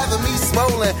gon' be having me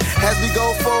swollen. As we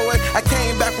go forward, I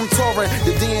came back from touring.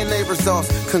 The DNA results.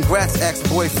 Congrats,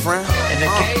 ex-boyfriend. In the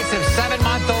case of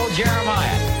 7-month-old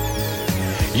Jeremiah,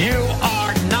 you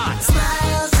are not.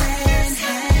 Smiles and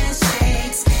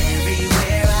handshakes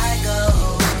everywhere I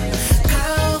go.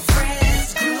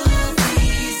 Girlfriends,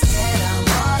 groupies, said I'm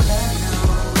all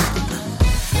alone.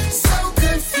 So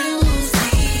confused,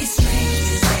 these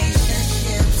strange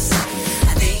relationships.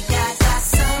 I think I got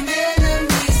some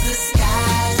enemies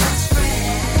disguised as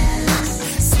friends.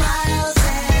 Smiles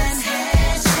and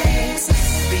handshakes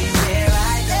everywhere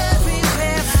I go.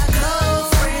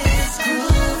 Girlfriends,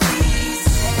 groupies,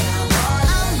 said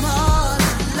I'm all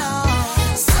alone.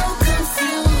 So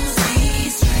confused,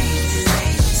 these strange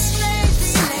relationships.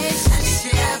 I think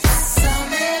I got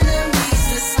some enemies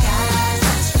disguised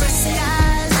as friends.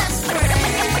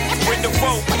 When the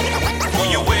vote, who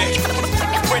you with?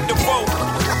 When the vote,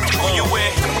 who you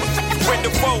with? When the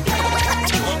vote,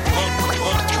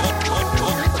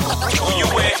 who you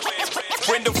with?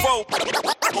 When the vote,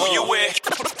 who you with?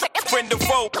 When the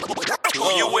vote, who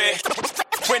you with?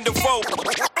 When the vote,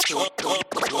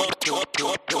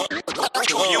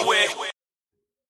 who you with?